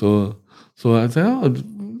 Yeah. So I said, "Oh,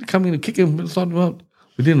 come in and kick him, sort him out."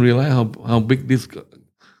 We didn't realize how big this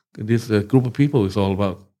group of people is all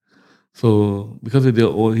about. So because he's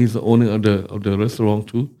the owner of the restaurant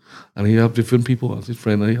too, and he have different people as his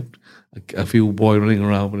friend, and he have a few boys running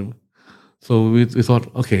around with him. So we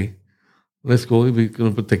thought, okay, let's go. We're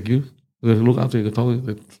going to protect you. We're going to look after you. Talk.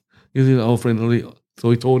 This is our friend only. So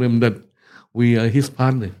he told him that we are his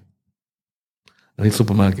partner at his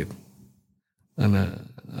supermarket. And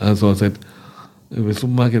so I said, the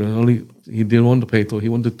supermarket only, he didn't want to pay, so he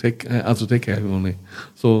wanted to take us to take care of him only.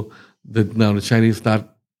 So now the Chinese start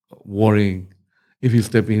worrying. If you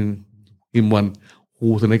step in one,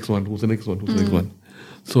 who's the next one? Who's the next one? Who's the next one?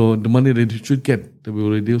 So the money that you should get, they will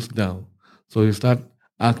reduce down. So you start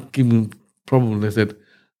asking problems. They said,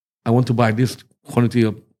 "I want to buy this quantity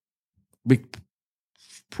of big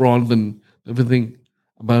prawns and everything,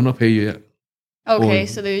 but I'll not pay you yet." Okay,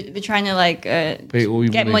 so they're trying to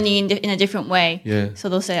get money in a different way. Yeah. So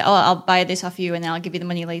they'll say, "Oh, I'll buy this off you, and then I'll give you the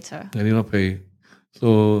money later." And he'll not pay.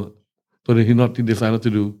 So he decided to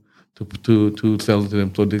do to sell to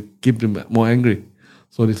them. So they keep them more angry.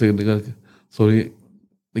 So they say they're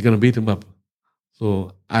gonna beat him up.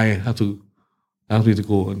 So I have to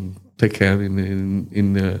go and take care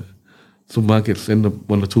in the supermarket, send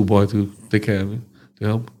one or two boys to take care of it, to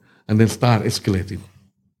help, and then start escalating.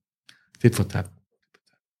 Tit for tat.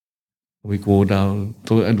 We go down.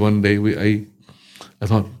 So and one day I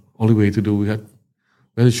thought only way to do we had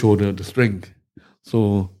to show the strength.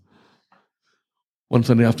 So one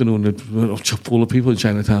Sunday afternoon, it was full of people in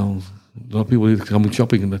Chinatown. A lot of people coming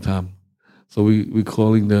shopping in the time. So we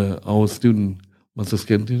calling our student, master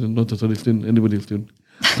student, not the student, anybody student,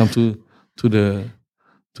 come to the.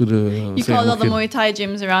 You called all the Muay Thai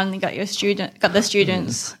gyms around and got the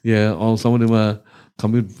students. Yeah, or some of them are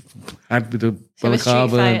coming with the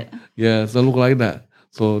balaclava. Yeah, so look like that.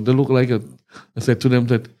 So they look like I said to them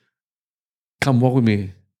that, "Come walk with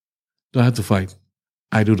me. Don't have to fight.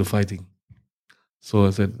 I do the fighting." So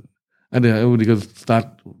I said, and then everybody goes start.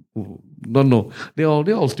 Don't know. They're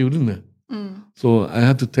all students. So I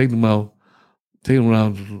had to take them out, take them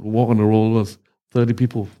around, walk on the rollers. 30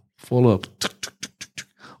 people follow up.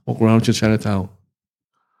 Walk around to Chinatown.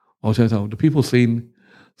 All Chinatown. The people seeing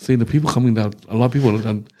the people coming down. A lot of people have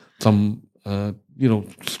done some,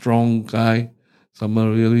 strong guy. Some are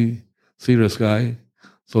really serious guy.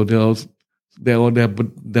 So they're all there, but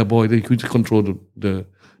their boy, they could control the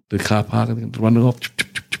car park and running off.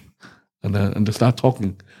 And they start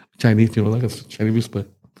talking Chinese, like a Chinese whisper,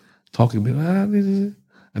 talking,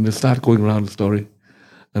 and they start going around the story.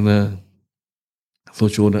 And so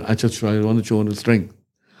I just want to show the strength.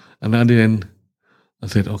 And at the end, I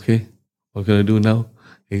said, "Okay, what can I do now?"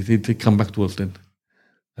 He come back to us then.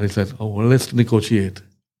 And he said, "Oh, well, let's negotiate."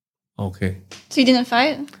 Okay. So you didn't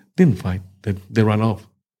fight? Didn't fight. They ran off.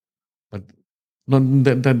 But not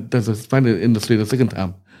that's a fight in the street the second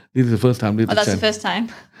time. This is the first time. That's the first time?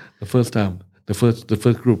 The first time. The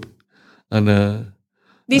first group. And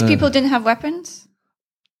these people didn't have weapons?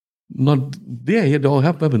 Not they all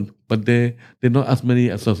have weapons, but they're not as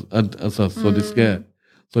many as us, so they're scared.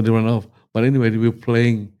 So they run off. But anyway, we were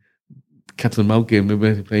playing cat and mouse game. They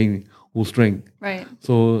were playing who's strength. Right.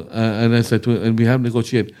 So and I said and we have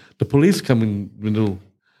negotiated. The police come in the middle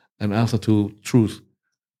and ask us to truce.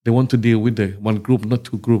 They want to deal with the one group, not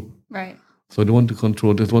two group. Right. So they want to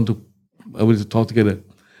control. They want to talk together,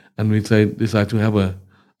 and we decide to have a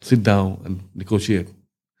sit down and negotiate.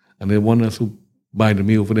 And they want us to buy the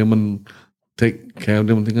meal for them and take care of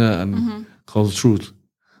them and cause truth.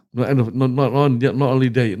 Not only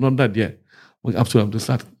that, not that yet. Up to them to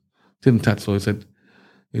start didn't touch. So he said,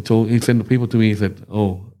 he sent the people to me. He said,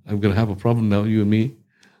 "Oh, I'm gonna have a problem now, you and me."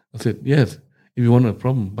 I said, "Yes, if you want a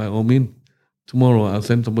problem, by all means, tomorrow I'll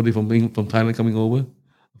send somebody from Thailand coming over,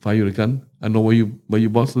 fire you the gun. I know where your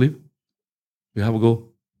boss live. We have a go."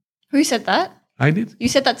 Who said that? I did. You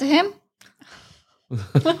said that to him?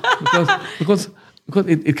 because because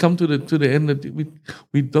it come to the end that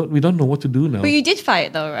we don't know what to do now. But you did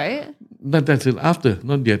fight though, right? That's it. After,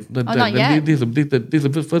 not yet. Not yet. This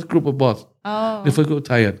is the first group of boss. Oh. The first group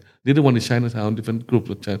tired. The other one is Chinatown. Different groups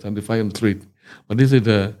of Chinatown. They fight on the street. But this is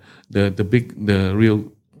the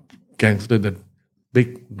real gangster that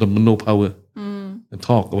big, the no power, and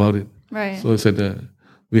talk about it. Right. So I said,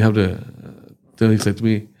 we have then he said to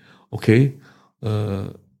me, okay.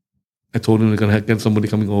 I told him we're gonna get somebody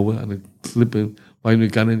coming over and I slip in, find a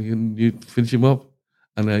gun and you finish him up.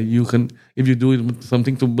 And you can, if you do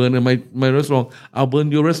something to burn my restaurant, I'll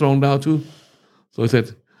burn your restaurant down too. So I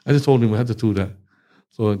just told him I had to do that.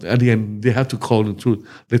 So at the end, they had to call the truth.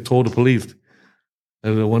 They told the police.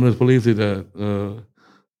 And one of the police is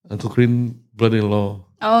Uncle Clint's brother-in-law.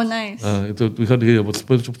 Oh, nice. Because he was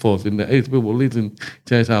special force in the people police in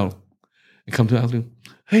Chinatown. I come to ask him,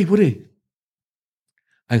 hey, Woody,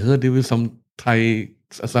 I heard there was some Thai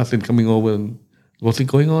assassin coming over and what's it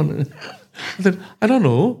going on? I said, I don't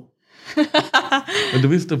know. And the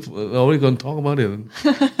visitor already going to talk about it.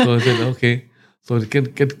 So I said, okay. So they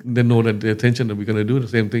they know that the attention that we're going to do the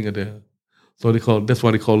same thing at there. So that's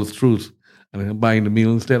why they call it truth. And buying the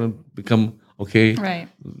meal instead and become okay. Right.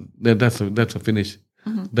 That's a finish.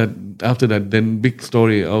 Mm-hmm. That after that, then big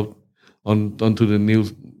story out onto the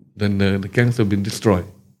news. Then the gangster have been destroyed,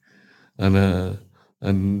 and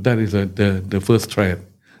that is the first thread.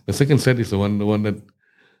 The second set is the one that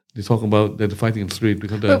they talk about that they're fighting in the street.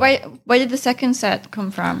 Because but where did the second set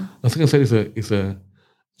come from? The second set is a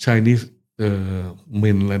Chinese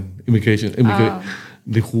mainland immigration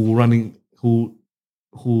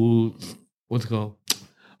who what's it called,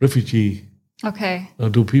 refugee. Okay.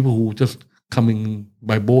 To people who just coming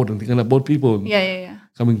by boat and things like that. Boat people. Yeah.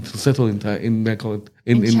 Coming to settle in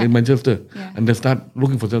Manchester, and they start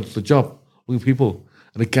looking for the job, looking for people,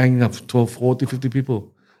 and they're ganging up 12, 40, 50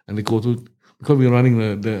 people, and they go to, because we're running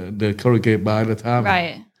the corrugate bar at the time,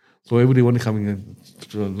 right? So everybody wanted coming in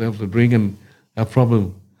to have to drink and have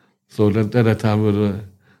problem. So at that time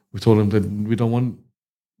we told them that we don't want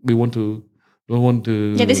to.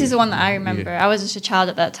 Yeah, this is the one that I remember. I was just a child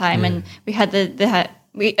at that time, and we had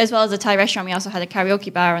we, as well as the Thai restaurant, we also had a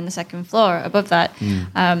karaoke bar on the second floor above that.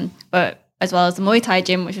 But as well as the Muay Thai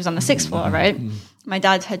gym, which was on the sixth floor, right? My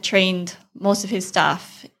dad had trained most of his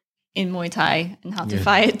staff in Muay Thai and how to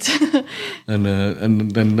fight.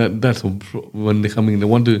 and then that's when they come in, they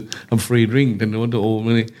want to have free drink, then they want to owe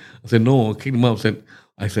money. I said, no, kick them out.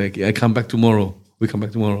 I said, I come back tomorrow. We come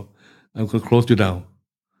back tomorrow. I'm going to close you down.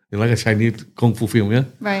 It's like a Chinese kung fu film, yeah?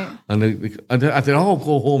 Right. And I said, oh,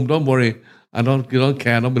 go home, don't worry. You don't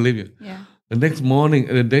care. I don't believe you. Yeah. The next morning,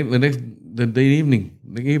 the evening,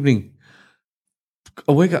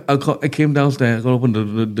 I came downstairs. I opened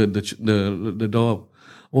the door.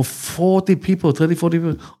 40 people, 30, 40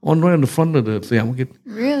 people, right on the front of the Siam Market.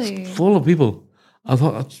 Really? Full of people. I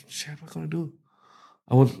thought, shit, what am I going to do?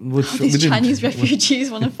 These Chinese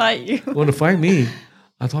refugees want to fight you. Want to fight me?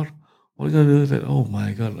 I thought, what are you going to do? I said, oh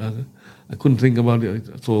my God, I couldn't think about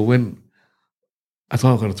it. So I thought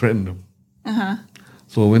I was going to threaten them.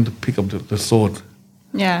 So I went to pick up the sword.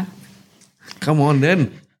 Yeah. Come on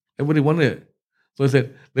then. Everybody wanted it. So I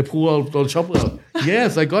said, they pull out the chopper out.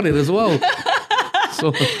 Yes, I got it as well.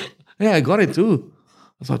 So, yeah, I got it too.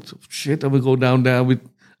 I thought, shit, I will go down there.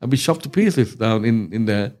 I'll be chopped to pieces down in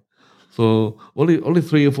there. So only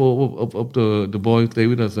 3 or 4 of the boys stay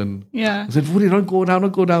with us. And I said, Woody, don't go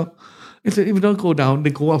down. He said, if you don't go down,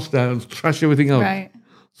 they go upstairs and trash everything out. Right.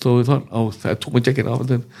 So I thought, I took my jacket off and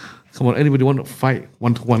said, come on, anybody want to fight?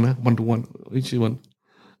 1-to-1, each one.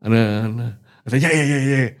 And I said,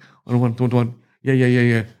 yeah. 1-to-1.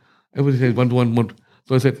 Yeah. Everybody said 1-to-1.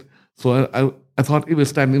 So I said, I thought if we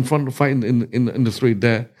stand in front of fight in the street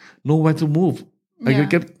there, nowhere to move. I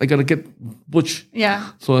gotta get butch.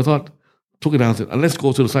 Yeah. So I thought, took it down and said, let's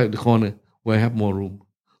go to the side of the corner where I have more room.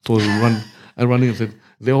 So I run in and said,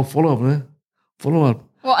 they all follow up, man. Follow up.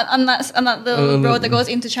 Well, on that little road that goes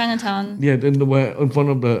into Chinatown. Yeah, then in front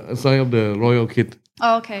of the side of the Royal Kid.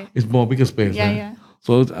 Oh, okay. It's more bigger space. Yeah.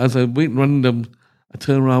 So as I wait running them, I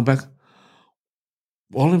turn around back.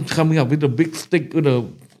 All of them coming up with a big stick with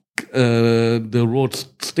the road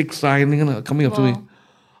stick sign coming up to me.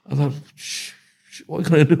 I thought, what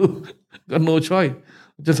can I do? Got no choice.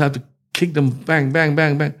 I just have to kick them, bang, bang,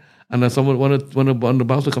 bang, bang. And someone wanted the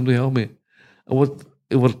bouncer to come to help me.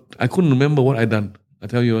 I couldn't remember what I done. I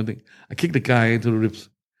tell you one thing. I kicked the guy into the ribs,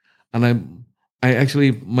 and I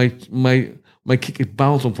actually my kick it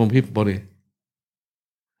bounced from his body,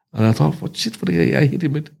 and I thought, what shit? I hit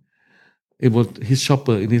him with. It was his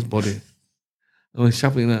chopper in his body. I was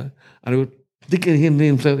shoving and I was digging him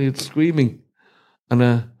himself. He was screaming,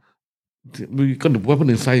 and we got the weapon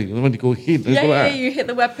inside. When you go hit, you hit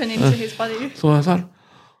the weapon into his body. So I thought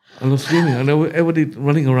I was screaming, and everybody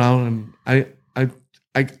running around, and I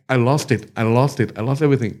lost it. I lost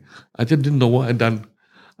everything. I just didn't know what I'd done,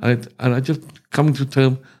 and I just coming to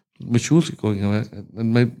term. My shoes are going away,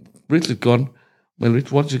 and my wrist is gone. My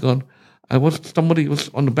wristwatch is gone. Somebody was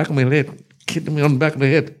on the back of my head, hitting me on the back of the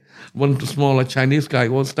head. One small like Chinese guy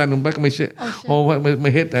was standing on the back of my shit. My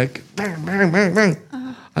head, like bang, bang, bang, bang.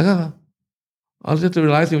 I was just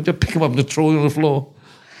realizing, just pick him up and throw him on the floor.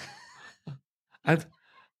 And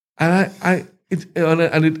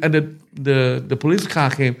the police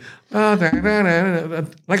car came, like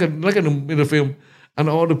in the film, and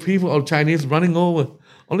all the people, all Chinese running over.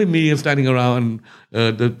 Only me standing around,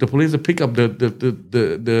 and the police pick up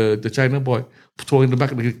the China boy, throw in the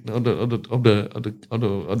back of the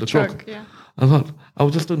truck. Yeah. I thought I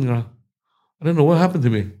was just standing around. I don't know what happened to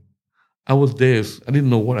me. I was dazed. I didn't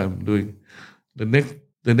know what I'm doing. The next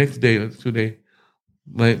day, today,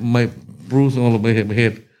 my bruise all over my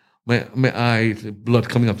head, my eyes, blood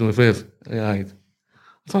coming up to my face, my eyes.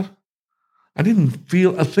 I thought I didn't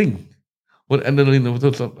feel a thing. What adrenaline was,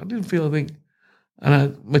 I didn't feel a thing. And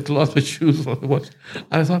I lost my shoes on the watch.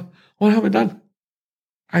 And I thought, what have I done?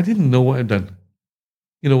 I didn't know what I'd done.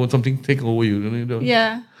 When something takes over you.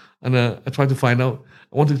 Yeah. And I tried to find out.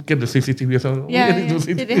 I wanted to get the CCTV.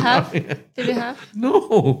 Did it have?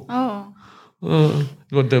 No. Oh.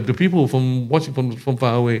 The people from watching from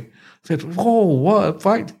far away said, "Whoa, what a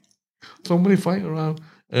fight! So many fight around."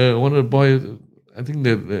 One of the boys, I think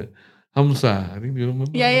the Hamza. I think you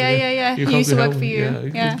remember. Yeah. He used to work for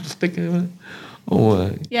you. Yeah.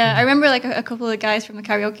 Yeah, I remember like a couple of guys from the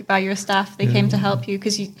karaoke bar, your staff, they came to help you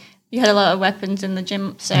because you had a lot of weapons in the gym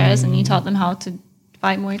upstairs, and you taught them how to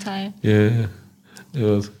fight Muay Thai. Yeah, it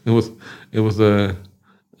was a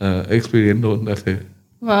experience. No, that's it.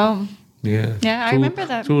 Wow. Yeah. Yeah, I remember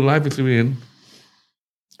that. True life experience.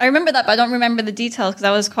 I remember that, but I don't remember the details because I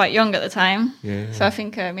was quite young at the time. Yeah. So I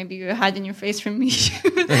think maybe you were hiding your face from me.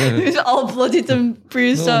 It was all bloodied and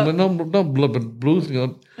bruised up. No, not blood, but bruised. Yeah.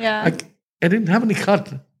 I didn't have any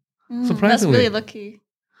cut. Surprisingly. That's really lucky.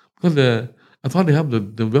 Because I thought they have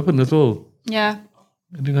the weapon as well. Yeah.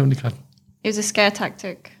 I didn't have any cut. It was a scare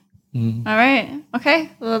tactic. All right. Okay.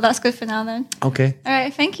 Well, that's good for now then. Okay. All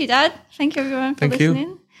right. Thank you, Dad. Thank you, everyone, for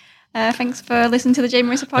listening. Thanks for listening to the Jay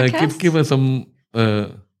Marissa podcast. Give us some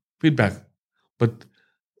feedback. But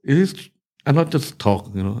it is, I not just talk,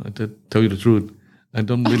 I tell you the truth. I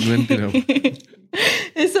don't mean anything else.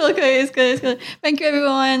 It's okay. It's good. Thank you,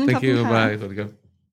 everyone. Thank you. Bye.